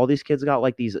graduated, all these kids got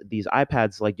like these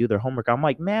iPads to like do their homework. I'm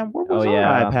like, man, where was Oh, our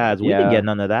yeah. iPads? We didn't Yeah. get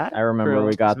none of that. I remember True.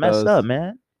 we got It's messed those up,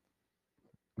 man.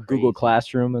 Google Crazy.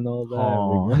 Classroom and all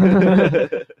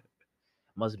that. Aw.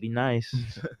 Must be nice.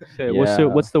 Okay, Yeah.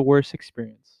 what's the worst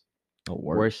experience?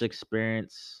 Worst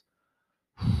experience.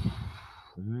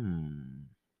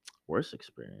 Worst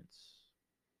experience.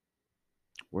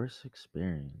 Worst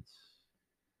experience.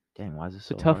 Dang, why is this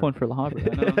It's a so tough hard? one for La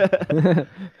Habra. I know.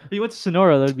 If you went to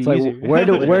Sonora, that'd be It's like, easier.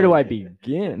 where do I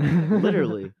begin?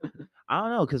 Literally. I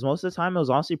don't know, because most of the time it was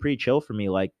honestly pretty chill for me.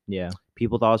 Like, Yeah.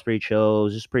 people thought it was pretty chill. It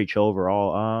was just pretty chill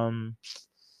overall.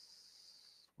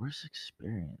 Worst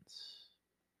experience.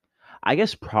 I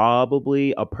guess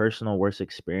probably a personal worst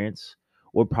experience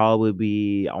would probably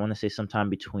be, I want to say, sometime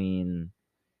between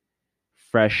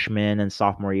freshman and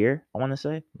sophomore year. I want to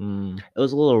say Mm. it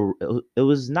was a little. It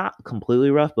was not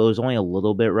completely rough, but it was only a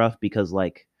little bit rough because,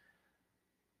 like,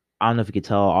 I don't know if you could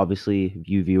tell, obviously,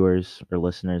 you viewers or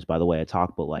listeners, by the way I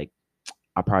talk, but like,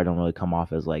 I probably don't really come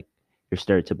off as like your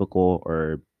stereotypical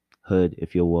or hood,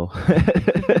 if you will.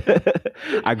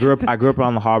 I grew up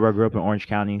on the harbor. I grew up in Orange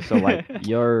County, so like,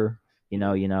 Your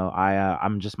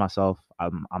I'm just myself.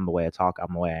 I'm the way I talk.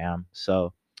 I'm the way I am.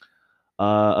 So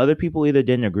other people either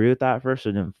didn't agree with that at first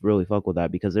or didn't really fuck with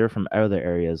that because they're from other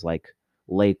areas like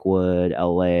Lakewood,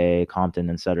 LA, Compton,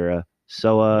 etc.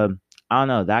 So I don't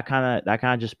know. That kind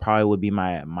of just probably would be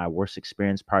my worst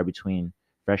experience probably between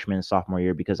freshman and sophomore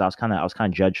year because I was kind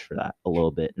of judged for that a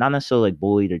little bit. Not necessarily like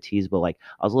bullied or teased, but like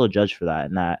I was a little judged for that,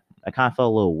 and that I kind of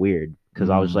felt a little weird because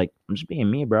I was like, I'm just being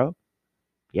me, bro.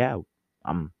 Yeah,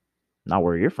 I'm not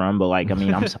where you're from, but like, I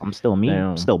mean, I'm still me,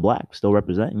 Damn. still black, still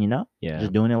representing, you know? Yeah.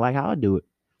 Just doing it like how I do it.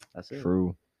 That's it.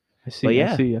 True. I see. But I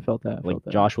yeah. see. I felt that. I Like felt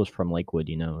that. Josh was from Lakewood,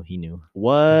 you know, he knew.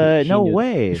 What? He No knew.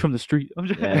 way. He's from the street. I'm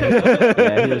just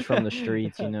Yeah, he was from the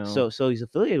streets, you know. So he's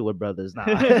affiliated with brothers now.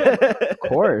 Of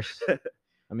course.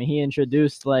 I mean, he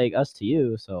introduced like us to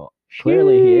you, so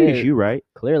clearly he Sheesh, is. you right.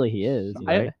 Clearly he is. You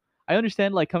know? I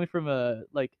understand like coming from a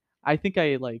like I think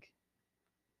I like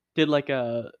did like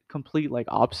a complete like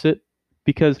opposite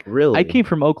because Really? I came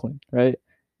from Oakland, right?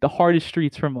 The hardest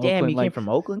streets from Damn, Oakland, you like came from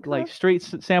Oakland? like cuz? straight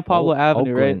San Pablo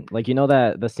Avenue, right? Oakland. Like, you know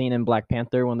that the scene in Black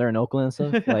Panther when they're in Oakland and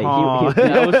stuff? Like Aw.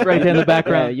 Yeah, I was right there in the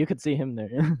background. Yeah, you could see him there.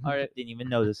 All right. Didn't even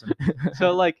notice him.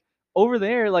 So like over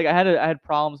there, like I had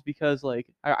problems because like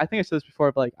I think I said this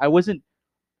before, but like I wasn't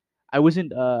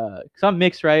because I'm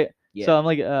mixed, right? Yeah. So I'm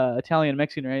like Italian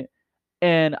Mexican, right?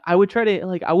 And I would try to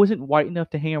like I wasn't white enough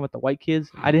to hang out with the white kids.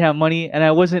 I didn't have money, and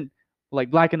I wasn't like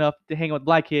black enough to hang out with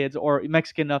black kids or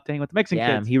Mexican enough to hang with the Mexican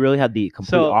Damn, kids. he really had the complete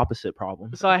So- opposite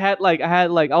problem. So I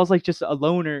was like just a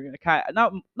loner, kind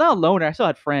not a loner. I still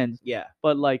had friends, Yeah.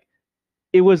 but like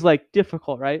it was like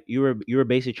difficult, right? You were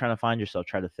basically trying to find yourself,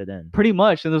 try to fit in. Pretty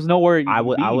much, and there's nowhere you I could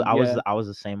was be, I yeah. was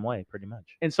the same way, pretty much.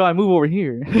 And so I move over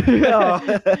here,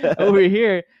 over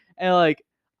here, and like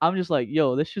I'm just like,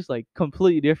 yo, this is like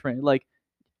completely different. Like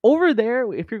over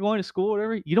there, if you're going to school or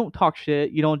whatever, you don't talk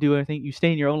shit, you don't do anything, you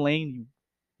stay in your own lane,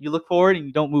 you look forward and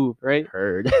you don't move, right?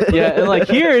 Heard. Yeah, and like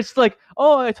here, it's like,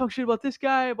 oh, I talk shit about this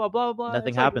guy, blah blah blah. Nothing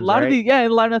It's like, happens, A lot of right? these, yeah, a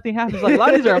lot of nothing happens. Like a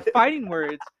lot of these are fighting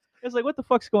words. It's like, what the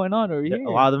fuck's going on over here? A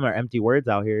lot of them are empty words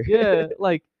out here. Yeah,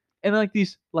 like and like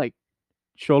these like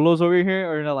cholos over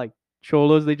here or not like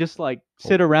cholos, they just like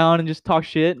sit around and just talk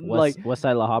shit and like West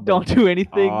Side La Habra. don't do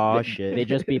anything. Oh shit. They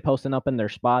just be posting up in their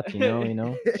spots, you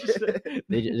know. Just,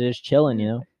 They're just chilling, you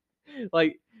know.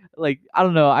 like I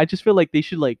don't know. I just feel like they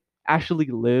should like actually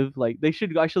live. Like they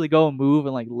should actually go and move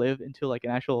and like live into like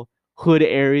an actual hood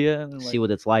area and like, see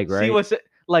what it's like, right? see what's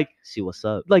like. See what's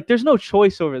up. Like there's no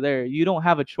choice over there. You don't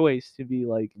have a choice to be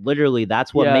like Literally,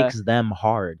 that's what Yeah. makes them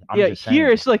hard. I'm yeah. just Here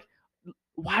saying. it's like,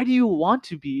 why do you want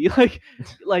to be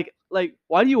like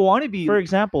why do you want to be For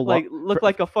example, like look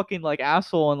like a fucking like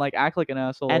asshole and like act like an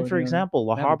asshole? and for example,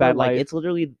 La have a Habra, bad like life. it's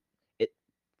literally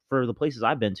for the places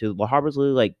I've been to, La Habra's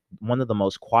literally like one of the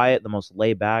most quiet, the most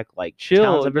laid back, like Chill,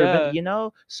 towns I've ever yeah. been. You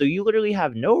know, so you literally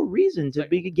have no reason to Like,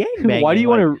 be a gangbang. why do you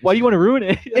want to ruin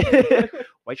it?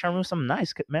 Why trying to ruin something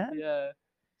nice, man? Yeah.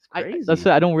 It's crazy. That's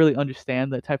I don't really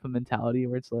understand that type of mentality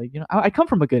where it's like, I come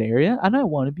from a good area and I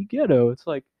want to be ghetto. It's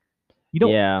like you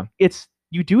don't Yeah, it's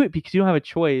you do it because you don't have a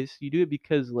choice. You do it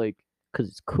because like because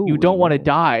it's cool. you don't want to know?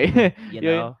 die. You Yeah,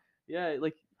 know. yeah,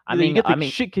 like I either you mean- get the I mean-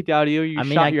 shit kicked out of you, or you I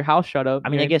mean, shot I- your house shut up. I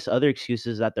mean, I right? guess other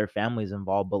excuses that their family's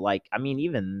involved, but like, I mean,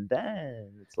 even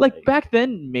then, it's like back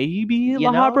then maybe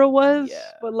La know? Habra was, Yeah.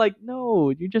 but like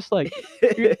no, you're just like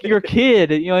you're a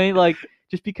kid, like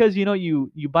just because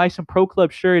you buy some pro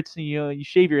club shirts and you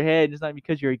shave your head, it's not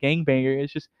because you're a gangbanger.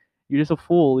 It's just you're just a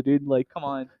fool, dude. Like come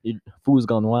on. Fool's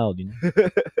gone wild, you know.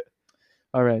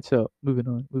 All right, so moving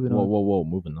on. Whoa,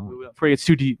 moving on. Before it gets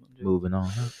too deep. Moving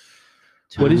on.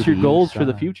 What is your To goals for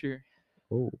the side. future?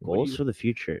 Oh, What do Goals you- for the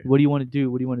future. What do you want to do?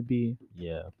 What do you want to be?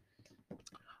 yeah.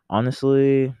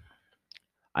 Honestly,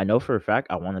 I know for a fact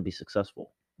I want to be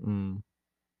successful.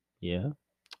 Yeah.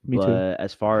 Me but too.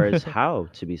 as far as how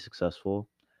to be successful,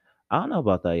 I don't know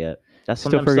about that yet. That's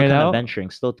Still something I'm still figuring it kind of out? venturing,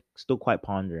 still quite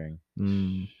pondering.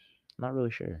 Mm. Not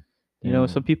really sure. You know,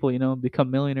 Damn. some people, become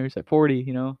millionaires at 40.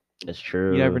 It's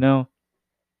true. You never know.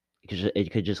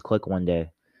 It could just click one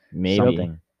day. Maybe.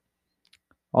 Something.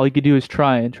 All you could do is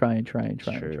try and try and try and It's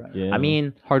try and true. try. Yeah. I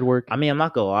mean, Hard work. I'm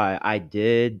not gonna lie. I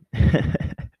did.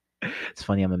 It's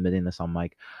funny I'm admitting this on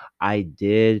mic. I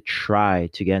did try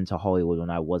to get into Hollywood when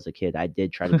I was a kid. I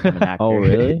did try to become an actor. Oh,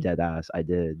 really? Dead ass. I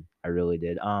did. I really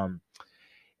did.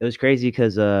 It was crazy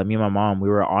because me and my mom, we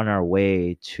were on our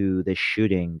way to this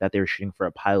shooting that they were shooting for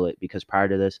a pilot. Because prior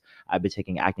to this, I've been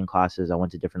taking acting classes. I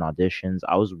went to different auditions.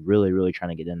 I was really, really trying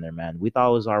to get in there, man. We thought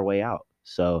it was our way out.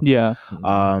 So Yeah.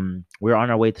 we were on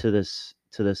our way to this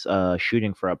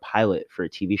shooting for a pilot for a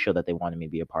TV show that they wanted me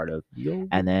to be a part of.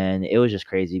 And then it was just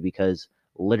crazy because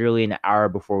literally an hour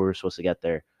before we were supposed to get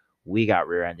there, we got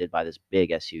rear-ended by this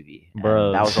big SUV. And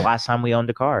Bro. that was the last time we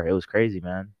owned a car. It was crazy,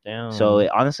 man. Damn. So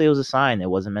honestly, it was a sign. It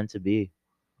wasn't meant to be.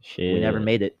 Shit. We never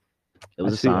made it. It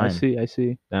was a I sign.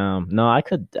 see. No, I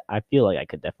feel like I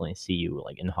could definitely see you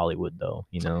like in Hollywood though.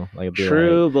 Like it'd be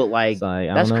True, but like it's like,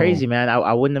 I that's don't know. crazy, man.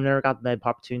 I wouldn't have never got that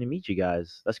opportunity to meet you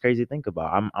guys. That's crazy to think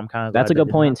about. I'm kind of. That's a good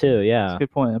point too. That's Yeah. a good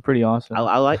point. Pretty awesome.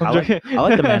 I like I'm joking. I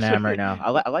like the man I am right now.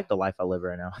 I like the life I live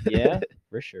right now. Yeah.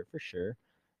 For sure.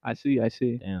 I see.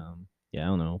 Damn. Yeah, I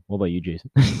don't know. What about you,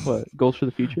 Jason? What goals for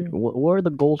the future? What are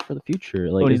the goals for the future?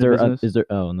 Like, Owning is the there business? is there?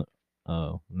 Oh, no.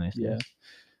 Oh, nice. Yeah. nice.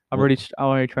 I'm What-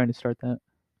 already trying to start that.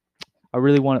 I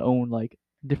really want to own like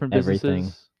different businesses.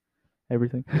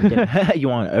 Everything. Everything. You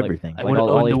want Like- everything. Like, wanna all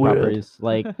own these the world. properties.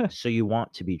 Like So you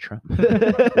want to be Trump?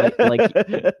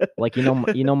 like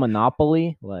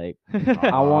Monopoly. Like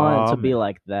I want Aw, to be man.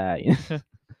 like that.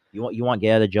 You want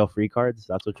get out of jail free cards?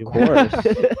 That's what you Of want. course.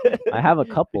 I have a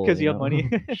couple because you have money.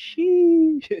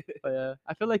 Sheesh. But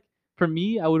I feel like for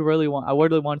me, I would really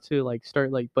want to like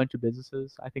start like bunch of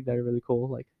businesses. I think that'd be really cool.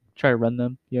 Like try to run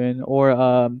them,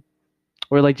 or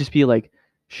like just be like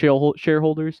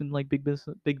shareholders in like big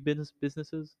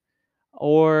businesses,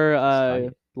 or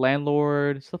tight.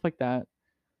 landlord stuff like that.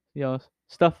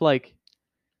 Stuff like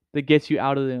that gets you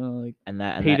out of the like And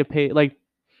that pay to pay like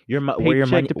where your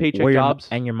paycheck money to paycheck where your, jobs.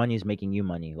 and your money's making you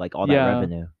money, like all that Yeah.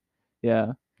 revenue.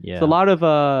 yeah. Yeah. It's a lot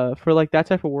of for like that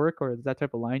type of work or that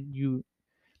type of line, you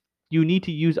need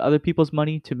to use other people's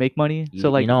money to make money. You-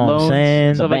 So like you know what I'm loans, saying?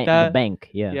 and the stuff bank, like that. the bank.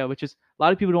 Yeah. Yeah, which is a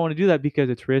lot of people don't want to do that because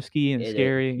it's risky and It is.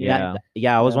 scary. Yeah.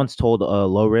 Yeah, I was Yeah. once told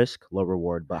low risk, low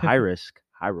reward, but high risk,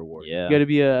 high reward. Yeah. You got to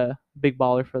be a big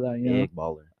baller for that. Big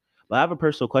baller. But I have a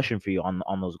personal question for you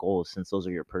on those goals, since those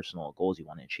are your personal goals you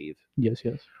want to achieve. Yes.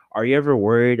 Are you ever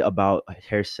worried about,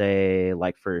 say,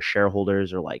 like for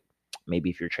shareholders or like maybe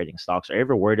if you're trading stocks, are you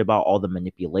ever worried about all the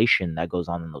manipulation that goes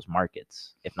on in those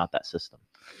markets, if not that system?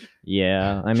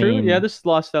 Yeah. I True. mean, Yeah, there's a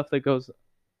lot of stuff that goes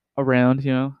around.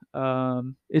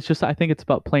 It's just I think it's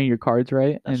about playing your cards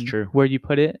right That's and true. where you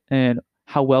put it and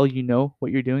how well you know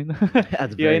what you're doing.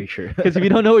 That's Yeah, very true. Because if you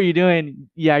don't know what you're doing,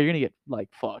 yeah, you're gonna get like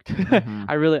fucked.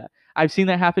 Mhm. I've seen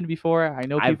that happen before. I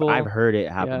know people. I've heard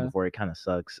it happen Yeah. before. It kind of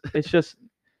sucks. It's just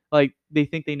like they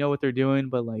think they know what they're doing,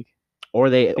 but like Or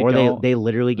they don't.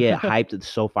 literally get hyped and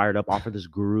so fired up off of this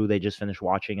guru they just finished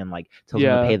watching and like tells them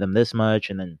to Yeah. pay them this much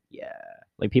and then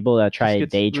like people that try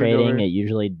gets day screwed trading, over. it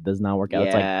usually does not work out.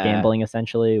 It's like Yeah. gambling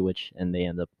essentially, and they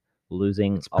end up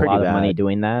losing It's a pretty lot of money bad.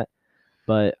 doing that.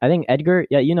 But I think Edgar,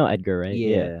 yeah, you know Edgar, right?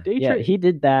 Yeah. Day Yeah, trade- he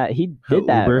did that. He did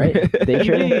that, Uber. right? Day he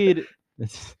trading. made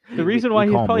the reason why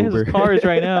we he call him probably has his Uber. cars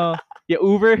right now. Yeah,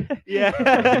 Uber. Yeah.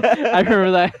 I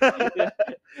remember that.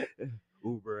 Yeah.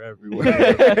 Uber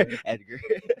everywhere. Edgar.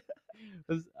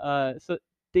 So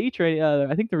day trade.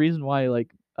 I think the reason why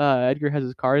like Edgar has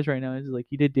his cars right now is like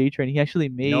he did day trading. He actually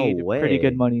made pretty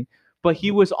good way. money, but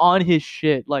he was on his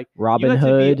shit. Like Robin you have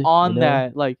Hood. to be on you know?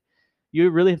 that. Like you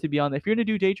really have to be on that. If you're gonna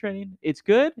do day trading, it's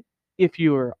good if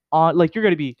you're on. Like you're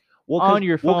gonna be on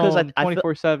your phone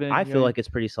 24/7. I feel like it's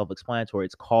pretty self-explanatory.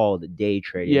 It's called day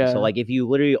trading. Yeah. So like if you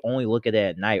literally only look at it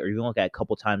at night or you look at it a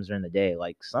couple times during the day,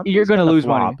 like something's you're gonna lose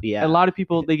money. Yeah. And a lot of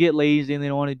people they get lazy and they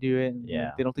don't want to do it. And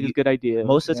Yeah. they don't think it's a good idea.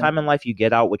 Most of the you know? time in life you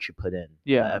get out what you put in.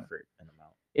 Yeah. The effort and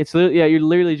amount. It's you're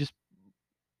literally just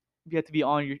you have to be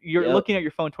on you're Yep. looking at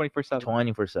your phone 24/7.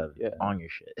 24/7 Yeah. on your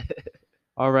shit.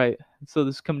 All right. So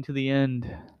this is coming to the end.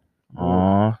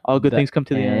 Aw. All good The things come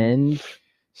to the end. end.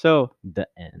 So, The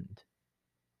end.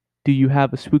 do you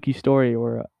have a spooky story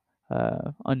or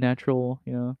unnatural,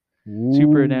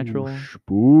 supernatural?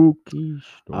 Spooky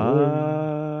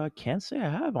Can't say I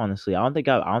have, honestly. I don't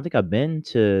think I've been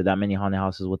to that many haunted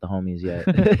houses with the homies yet.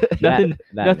 Nothing,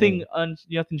 that nothing, many.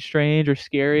 nothing strange or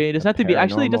scary. It doesn't have to be.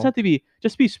 Actually, it doesn't Paranormal. have to be.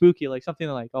 Just be spooky, like something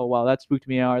like, oh wow, that spooked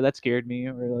me out, or that scared me,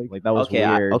 or like, Like that was okay,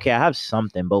 weird. I have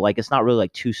something, but like it's not really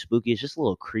like too spooky. It's just a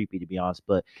little creepy to be honest.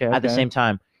 But okay, at the okay. same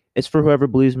time, It's for whoever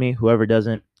believes me, whoever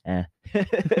doesn't,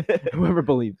 Whoever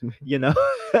believes me. you know.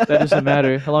 That doesn't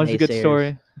matter. As long as it's a good Naysayers.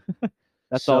 story.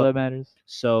 That's all So- that matters.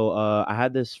 So I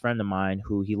had this friend of mine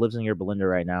who he lives in Yorba Linda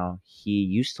right now. He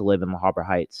used to live in La Habra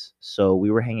Heights. So we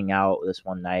were hanging out this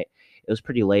one night. It was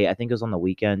pretty late. I think it was on the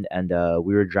weekend, and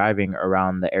we were driving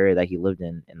around the area that he lived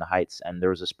in the Heights, and there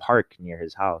was this park near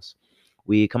his house.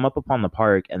 We come up upon the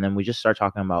park, and then we just start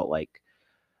talking about like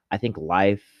I think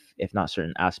life, if not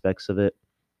certain aspects of it.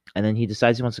 And then he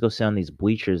decides he wants to go sit on these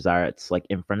bleachers that are it's like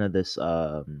in front of this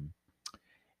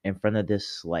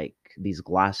like these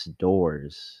glass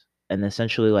doors, and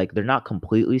essentially like they're not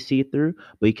completely see-through,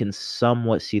 but you can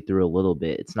somewhat see through a little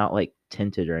bit. It's not like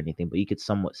tinted or anything, but you could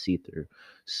somewhat see through.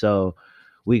 So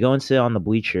we go and sit on the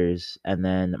bleachers, and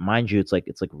then mind you, it's like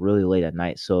really late at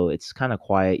night, so it's kind of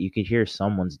quiet. You could hear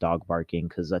someone's dog barking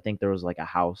because I think there was like a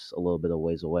house a little bit of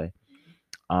ways away.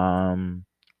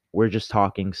 We're just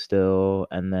talking still,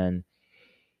 and then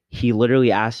he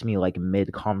literally asked me like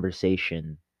mid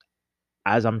conversation,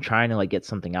 as I'm trying to like get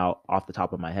something out off the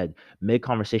top of my head, mid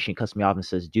conversation, he cuts me off and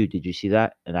says, "Dude, did you see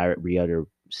that?" And I re-utter,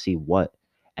 "See what?"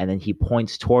 And then he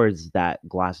points towards that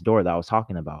glass door that I was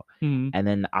talking about. Mhm. And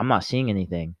then I'm not seeing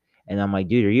anything. And I'm like,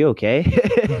 "Dude, are you okay?"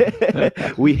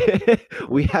 we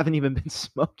we haven't even been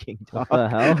smoking, dog. What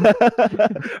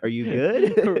the Are you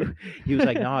good? He was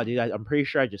like, "No, dude, I'm pretty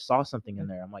sure I just saw something in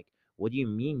there." I'm like, "What do you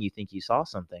mean you think you saw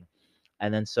something?"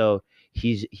 And then so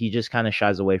he just kind of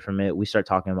shies away from it. We start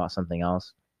talking about something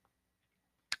else.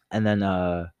 And then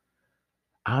I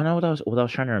don't know what I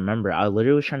was trying to remember. I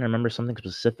literally was trying to remember something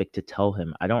specific to tell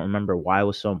him. I don't remember why it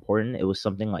was so important. It was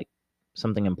something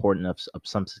important of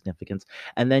some significance.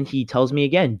 And then he tells me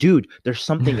again, "Dude, there's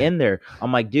something in there."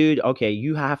 I'm like, "Dude, okay,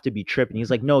 you have to be tripping."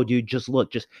 He's like, "No, dude, just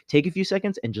look. Just take a few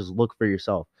seconds and just look for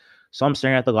yourself." So I'm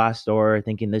staring at the glass door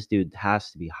thinking this dude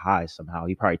has to be high somehow.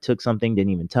 He probably took something,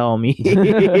 didn't even tell me.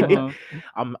 Uh-huh.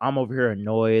 I'm over here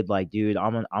annoyed, like, dude,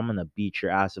 I'm gonna beat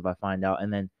your ass if I find out.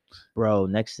 And then, bro,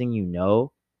 next thing you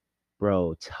know,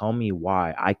 bro, tell me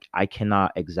why. I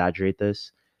cannot exaggerate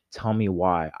this. Tell me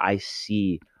why I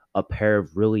see a pair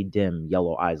of really dim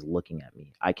yellow eyes looking at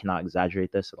me. I cannot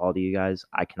exaggerate this at all to you guys.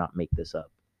 I cannot make this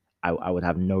up. I would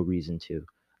have no reason to.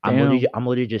 Damn. I'm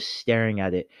literally just staring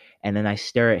at it, and then I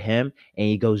stare at him, and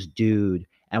he goes, "Dude,"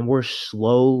 and we're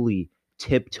slowly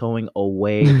tiptoeing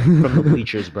away from the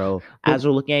bleachers, bro. As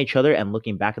we're looking at each other and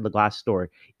looking back at the glass door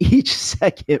each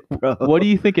second, bro. What do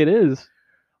you think it is?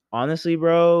 Honestly,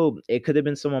 bro, it could have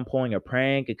been someone pulling a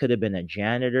prank. It could have been a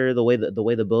janitor. The way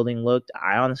the building looked,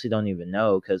 I honestly don't even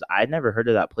know because I'd never heard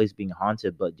of that place being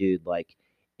haunted. But dude, like,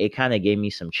 it kind of gave me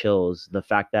some chills. The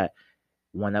fact that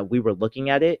when we were looking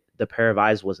at it, the pair of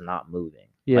eyes was not moving.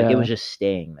 Like, it Yeah. was just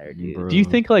staying there, dude. Bro. Do you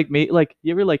think like like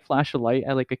you ever like flash a light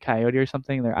at like a coyote or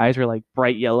something and their eyes are like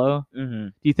bright yellow? Hmm.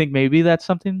 Do you think maybe that's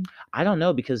something? I don't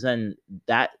know because then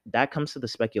that comes to the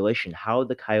speculation. How would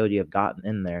the coyote have gotten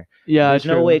in there? Yeah, There's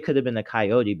no true. way it could have been a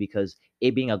coyote because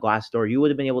it being a glass door, you would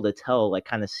have been able to tell, like,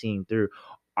 kind of seeing through.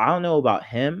 I don't know about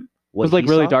him. What Was like he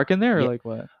really saw. dark in there or Yeah. like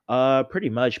what? Pretty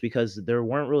much because there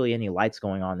weren't really any lights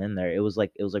going on in there. It was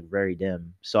like very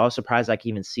dim. So I was surprised I could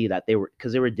even see that they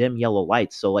were dim yellow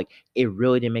lights. So like it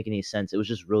really didn't make any sense. It was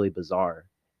just really bizarre.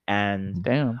 And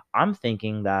Damn. I'm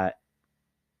thinking that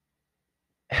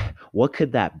what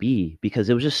could that be? Because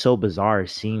it was just so bizarre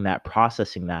seeing that,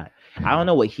 processing that. I don't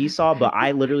know what he saw, but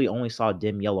I literally only saw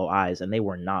dim yellow eyes and they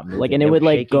were not moving. Like, and They it were would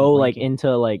like shaking, go like blinking.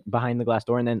 into like behind the glass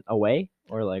door and then away,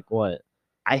 or like what?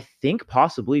 I think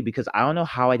possibly because I don't know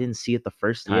how I didn't see it the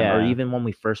first time or Yeah. even when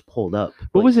we first pulled up. What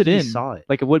but was it he in? Saw it.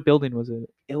 Like what building was it?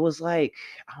 It was like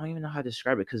I don't even know how to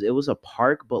describe it because it was a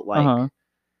park, but like Uh-huh.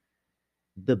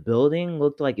 the building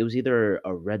looked like it was either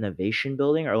a renovation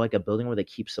building or like a building where they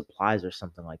keep supplies or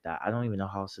something like that. I don't even know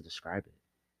how else to describe it.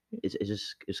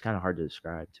 It's kind of hard to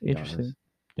describe, to be Interesting. honest.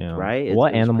 Damn. Right? It What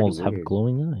was pretty animals have weird.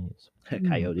 glowing eyes?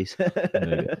 Coyotes.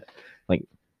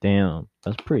 Damn,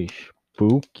 that's pretty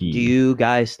spooky. Do you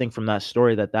guys think from that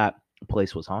story that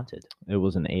place was haunted? It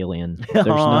was an alien. There's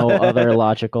no other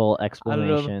logical I don't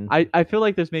know. explanation. I feel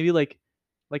like there's maybe like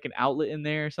an outlet in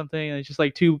there or something, and it's just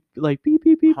like two like beep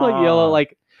beep beep like yellow Huh.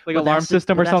 like But alarm that's the-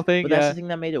 system but or that's- something. But that's Yeah. the thing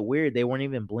that made it weird. They weren't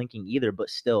even blinking either, but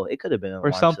still, it could have been an Or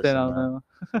alarm something. system, I don't though.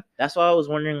 know. That's why I was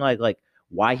wondering, like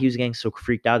why he was getting so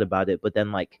freaked out about it. But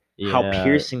then, like how Yeah.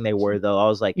 piercing they were, though. I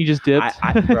was like, You just dipped.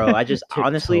 bro, I just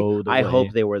honestly, Tiptoed I hope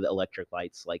away. they were the electric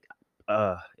lights. Like,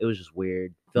 it was just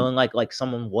weird. Feeling like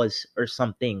someone was or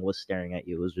something was staring at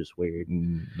you. It was just weird.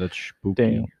 That's spooky.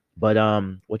 Damn. But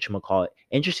whatchamacallit?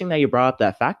 Interesting that you brought up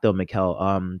that fact though,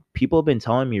 Mikkel. People have been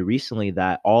telling me recently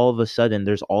that all of a sudden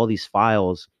there's all these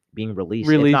files being released,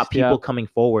 if not Released, yeah. people coming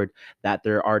forward that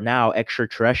there are now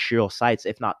extraterrestrial sites,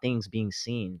 if not things being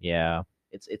seen. Yeah,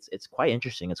 It's quite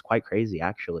interesting. It's quite crazy,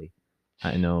 actually.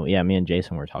 I know. Yeah, me and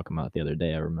Jason were talking about it the other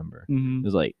day. I remember. It Mhm.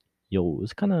 was like, yo,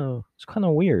 it's kind of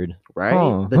weird, Right?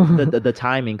 Huh. The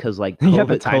timing, because like Yeah,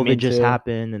 the COVID timing just too.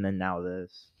 happened, and then now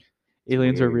this. It's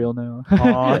Aliens are weird. real now.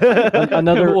 Aw.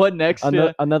 Another what next?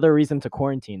 Yeah. another reason to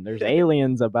quarantine. There's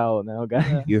aliens about now, guys.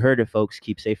 Yeah. You heard it, folks.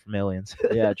 Keep safe from aliens.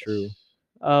 Yeah, true.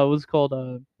 What's it called?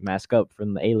 Mask up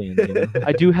from the aliens. You know?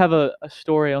 I do have a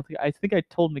story. I think I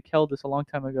told Mikkel this a long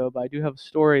time ago, but I do have a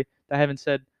story that I haven't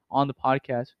said on the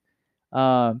podcast.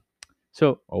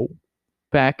 So Oh,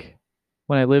 back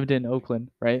when I lived in Oakland,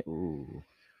 right? Ooh.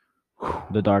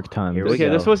 the dark times. Here we Okay,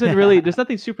 this go. wasn't really. There's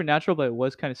nothing supernatural, but it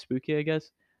was kind of spooky, I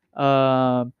guess.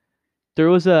 There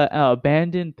was a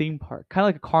abandoned theme park, kind of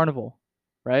like a carnival,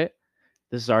 right?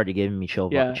 This is already giving me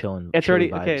Yeah, chilling. It's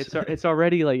chilly already okay. vibes. It's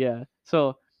already like yeah.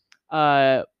 So,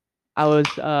 I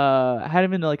had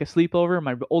him in like a sleepover.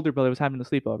 My older brother was having a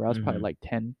sleepover. I was probably Mhm. like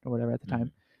 10 or whatever at the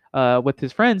Mhm. time. With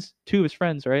his friends, two of his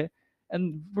friends, right?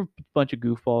 And we're a bunch of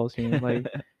goofballs, you know, like.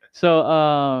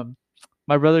 So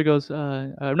my brother goes,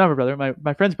 not my brother,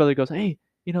 my friend's brother goes, hey,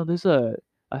 you know, there's a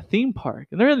theme park,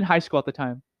 and they're in high school at the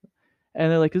time,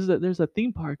 and they're like, there's a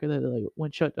theme park that like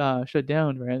went shut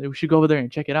down, right? We should go over there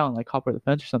and check it out and like hop over the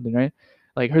fence or something, right?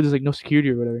 Like heard there's like no security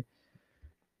or whatever,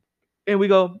 and we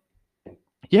go,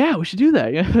 yeah, we should do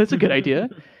that. Yeah, that's a good idea,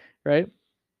 right?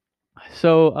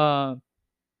 So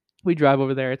we drive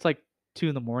over there. It's like 2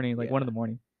 in the morning, like 1 in the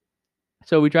morning.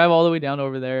 So we drive all the way down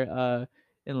over there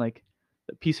in like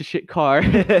a piece of shit car,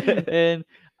 and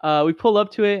we pull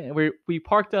up to it, and we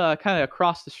parked kind of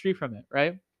across the street from it,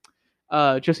 right?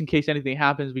 Just in case anything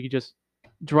happens, we could just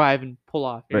drive and pull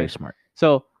off. Very smart.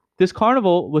 So this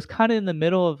carnival was kind of in the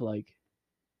middle of like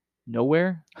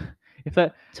nowhere. If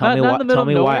that Tell me not why. in the middle Tell of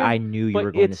me why nowhere, I knew you but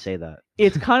were going to say that.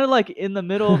 it's kind of like in the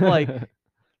middle of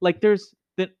like there's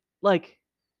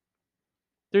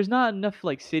there's not enough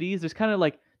like cities. There's kind of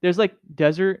like there's like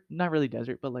desert, not really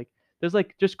desert, but like there's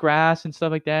like just grass and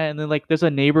stuff like that, and then like there's a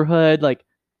neighborhood like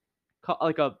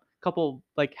like a couple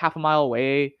like half a mile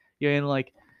away. You know, and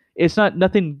like it's not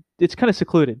nothing. It's kind of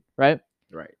secluded, right?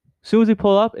 Right. As soon as we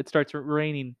pull up, it starts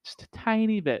raining just a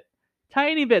tiny bit.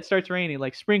 Tiny bit starts raining,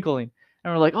 like sprinkling.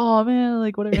 And we're like, oh man,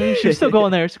 like whatever. We should still go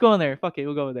in there. Still go in there. Fuck it,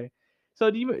 we'll go over there. So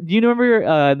do you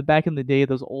remember back in the day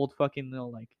those old fucking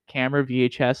like camera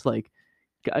VHS like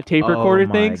tape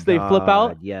recorder things they flip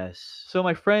out? Yes. So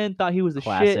my friend thought he was the shit.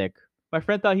 Classic. My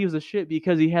friend thought he was the shit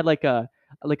because he had like a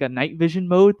night vision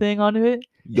mode thing on it.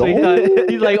 So Yo. he thought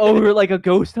he's like over like a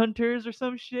ghost hunters or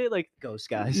some shit. Like Ghost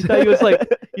guys. he thought he was like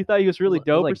he thought he was really Was it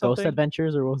dope like or something. Ghost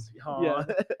Adventures or what was it? Yeah.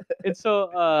 And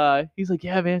so he's like,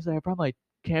 yeah, man, so I brought my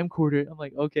camcorder. I'm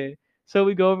like, okay. So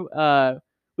we go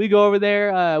over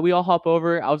there. We all hop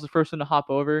over. I was the first one to hop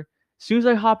over. As soon as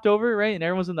I hopped over, right, and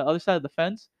everyone's on the other side of the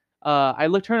fence,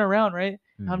 turn around, right?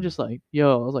 And I'm just like,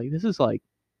 yo, I was like, this is like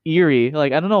eerie.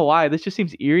 Like, I don't know why. This just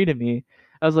seems eerie to me.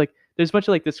 I was like, there's a bunch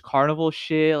of like this carnival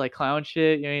shit, like clown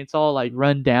shit. You know, it's all like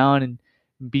run down and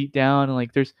beat down, and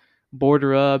like there's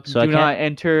border up, So I do not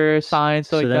enter signs.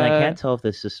 So like then that. I can't tell if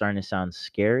this is starting to sound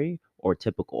scary or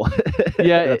typical.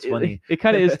 Yeah, That's funny. It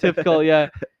kind of is typical, yeah.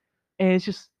 And it's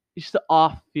just an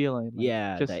off feeling. Like,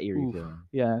 Yeah, just, that eerie oof, feeling.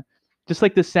 Yeah, just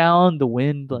like the sound, the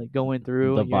wind like going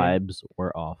through. The and you're- vibes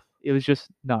were off. It was just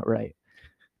not right.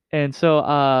 And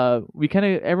so we kind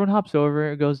of everyone hops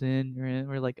over, goes in,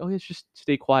 we're like, oh, let's just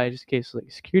stay quiet just in case like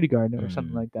a security guard or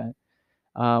something like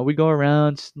that. We go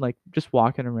around like just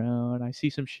walking around. I see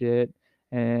some shit,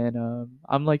 and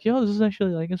I'm like, yo, this is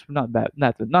actually like it's not bad,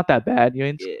 not that bad. You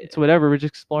know, it's whatever. We're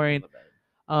just exploring.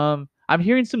 I'm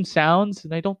hearing some sounds,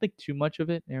 and I don't think too much of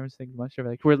it. Everyone's thinking much of it.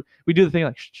 Like we do the thing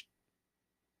like, shh.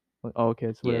 Like, oh, okay,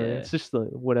 it's whatever. Yeah. It's just the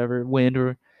whatever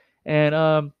wind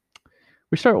and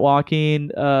we start walking.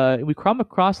 We come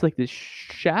across like this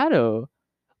shadow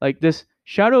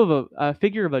of a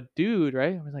figure of a dude,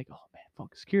 right? And we're like, oh man,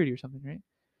 fuck, security or something, right?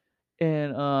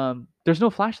 And there's no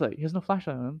flashlight. He has no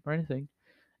flashlight on him or anything.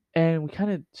 And we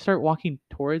kind of start walking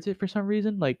towards it for some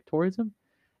reason, like towards him,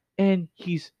 and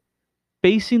he's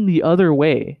facing the other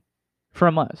way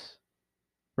from us,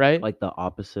 right? Like the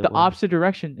opposite. the way? opposite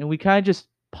direction. And we kind of just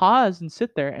pause and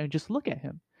sit there and just look at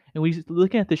him. And we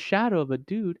looking at the shadow of a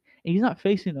dude, and he's not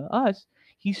facing us.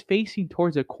 He's facing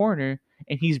towards a corner,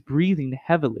 and he's breathing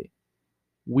heavily,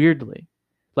 weirdly,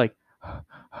 like,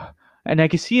 and I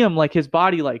can see him like his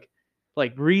body like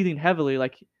breathing heavily,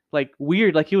 like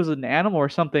weird, like he was an animal or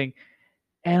something.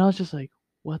 And I was just like,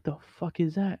 what the fuck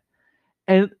is that?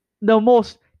 And the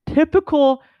most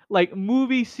typical like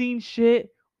movie scene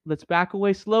shit. Let's back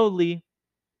away slowly.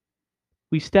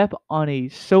 we step on a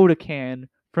soda can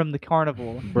from the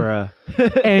carnival, Bruh.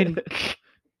 and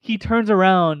he turns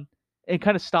around and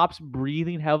kind of stops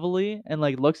breathing heavily and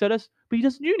like looks at us, but he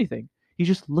doesn't do anything. He's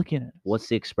just looking at us. What's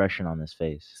the expression on this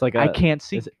face? It's like I can't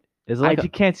see. Is it like I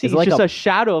can't see. is It's it like just a- a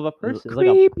shadow of a it's person. like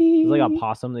it's like a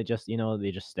possum. They just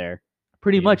they just stare.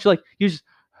 Pretty Yeah. much like you just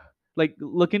like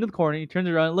look into the corner. He turns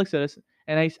around and looks at us,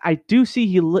 and I do see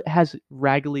he has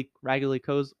raggedy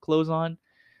clothes on.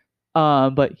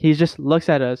 But he just looks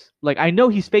at us like I know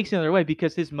he's facing the other way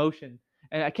because his motion,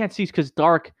 and I can't see because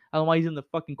dark. I don't know why he's in the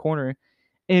fucking corner,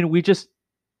 and we just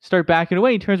start backing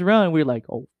away. He turns around and we're like,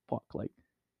 oh fuck, like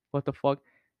what the fuck,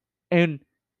 and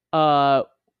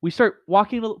we start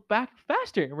walking a little back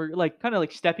faster, and we're like kind of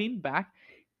like stepping back.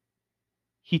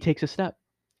 He takes a step.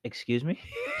 Excuse me?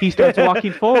 He starts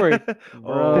walking forward.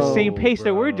 The same pace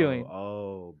that we're bro. doing.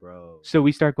 Oh, bro. So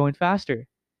we start going faster,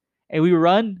 and we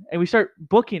run, and we start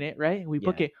booking it, right? And we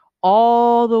book Yeah. it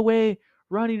all the way,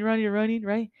 running,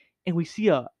 right? And we see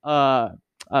a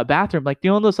bathroom, like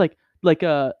those like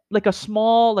a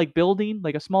small like building,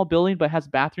 like a small building, but has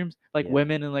bathrooms, like Yeah.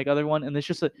 women and like other one, and it's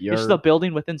just a You're-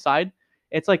 building with inside.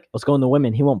 It's like Let's go in the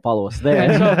women. He won't follow us And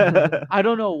there. so I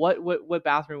don't know what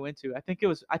bathroom we went to. I think it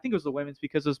was the women's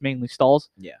because it was mainly stalls.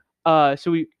 Yeah.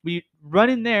 So we run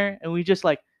in there and we just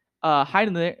like hide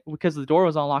in there because the door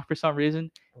was unlocked for some reason.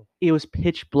 It was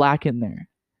pitch black in there.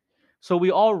 So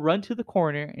we all run to the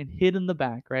corner and hid in the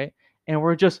back, right? And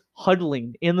we're just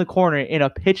huddling in the corner in a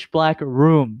pitch black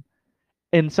room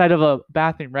inside of a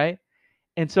bathroom, right?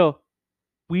 And so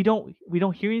we don't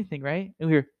hear anything, right? And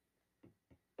we hear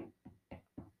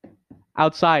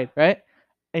outside, right?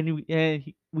 And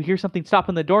we hear something stop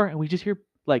on the door, and we just hear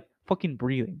like fucking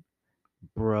breathing.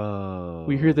 Bro.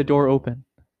 We hear the door open.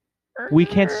 We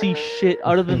can't see shit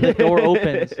other than the door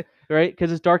opens, right?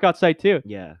 Because it's dark outside too.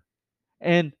 Yeah.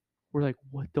 And we're like,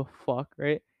 what the fuck,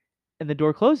 right? And the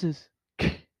door closes.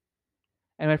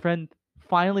 And my friend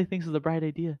finally thinks of the bright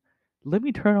idea. Let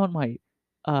me turn on my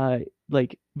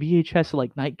like VHS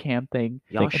like night cam thing.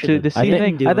 Y'all to should've the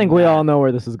same thing. I think we all know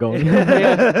where this is going.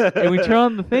 Yeah. And we turn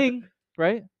on the thing,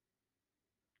 right?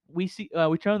 We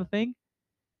turn on the thing,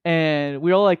 and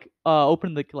we all like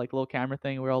open the like little camera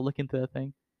thing. And we're all looking to the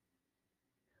thing.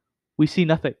 We see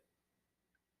nothing.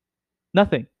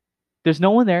 Nothing. There's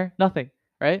no one there. Nothing.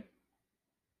 Right?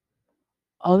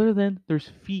 Other than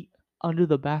there's feet under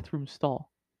the bathroom stall,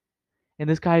 and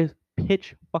this guy is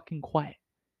pitch fucking quiet.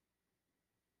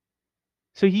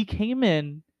 So he came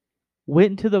in,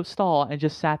 went into the stall, and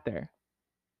just sat there.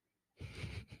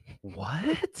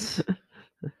 What?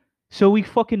 So we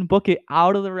fucking book it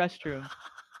out of the restroom,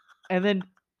 and then,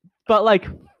 but like,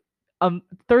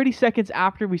 30 seconds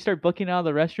after we start booking out of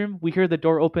the restroom, we hear the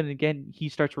door open again. He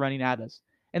starts running at us,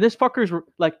 and this fucker's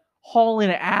like hauling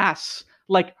ass,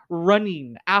 like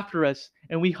running after us,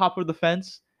 and we hop over the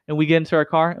fence and we get into our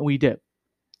car and we dip.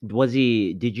 Was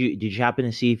he? Did you happen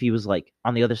to see if he was like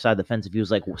on the other side of the fence? If he was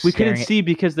like We couldn't see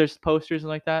because there's posters and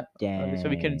like that, so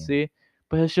we couldn't see.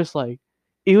 But it's just like,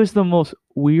 it was the most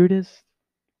weirdest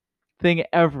thing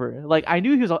ever. Like I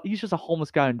knew he's just a homeless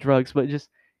guy on drugs, but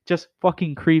just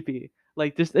fucking creepy.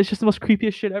 Like this, it's just the most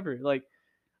creepiest shit ever. Like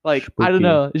I don't Spooky.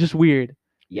 know, it's just weird.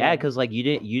 Yeah, Yeah. because like you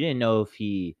didn't know if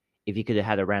he could have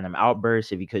had a random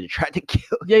outburst, if he could have tried to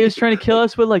kill. Yeah, he was trying to kill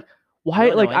us, but like why? don't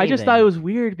know Like I just thought it anything. was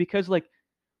weird because like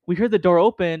we heard the door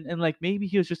open and like maybe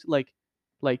he was just like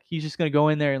he's just gonna go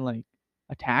in there and like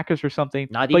attack us or something.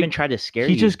 Not But even try to scare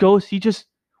he you. just goes.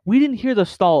 We didn't hear the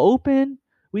stall open.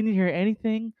 We didn't hear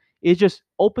anything. It just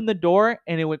opened the door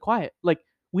and it went quiet. Like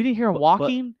we didn't hear him But-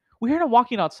 walking. We heard him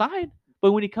walking outside,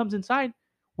 but when he comes inside,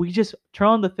 we just turn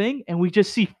on the thing and we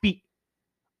just see feet,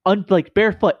 like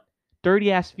barefoot,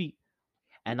 dirty ass feet.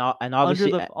 and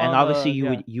obviously on the-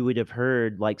 yeah. you would have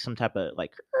heard like some type of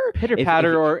like Pitter if-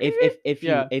 patter or if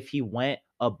yeah. if he went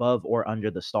above or under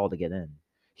the stall to get in,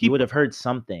 He- he would have heard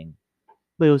something,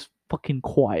 but it was fucking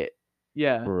quiet.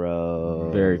 Yeah.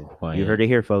 bro. Very quiet. You heard it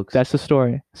here, folks. That's the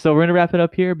story. So we're gonna wrap it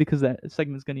up here because that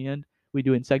segment's gonna end. We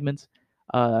do it in segments.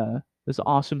 It's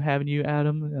awesome having you,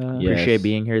 Adam. Yeah. Appreciate Yes.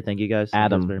 being here. Thank you guys.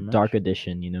 Thank you guys very Adam, much. Dark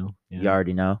Edition. You know. You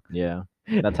already know. Yeah.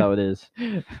 That's how it is.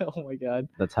 Oh my god,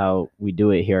 That's how we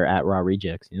do it here at Raw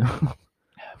Rejects. You know.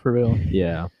 for real.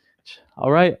 Yeah.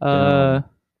 All right.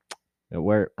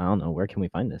 Where I don't know. Where can we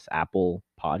find this? Apple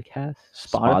Podcasts,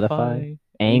 Spotify,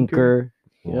 Anchor.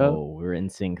 Yep. Whoa, we're in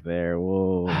sync there.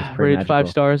 Whoa, it's pretty rated 5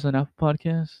 magical. stars on Apple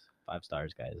Podcasts. 5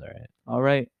 stars, guys. All right. All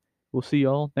right. We'll see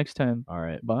y'all next time. All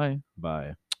right. Bye.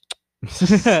 Bye.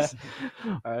 All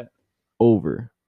right. Over.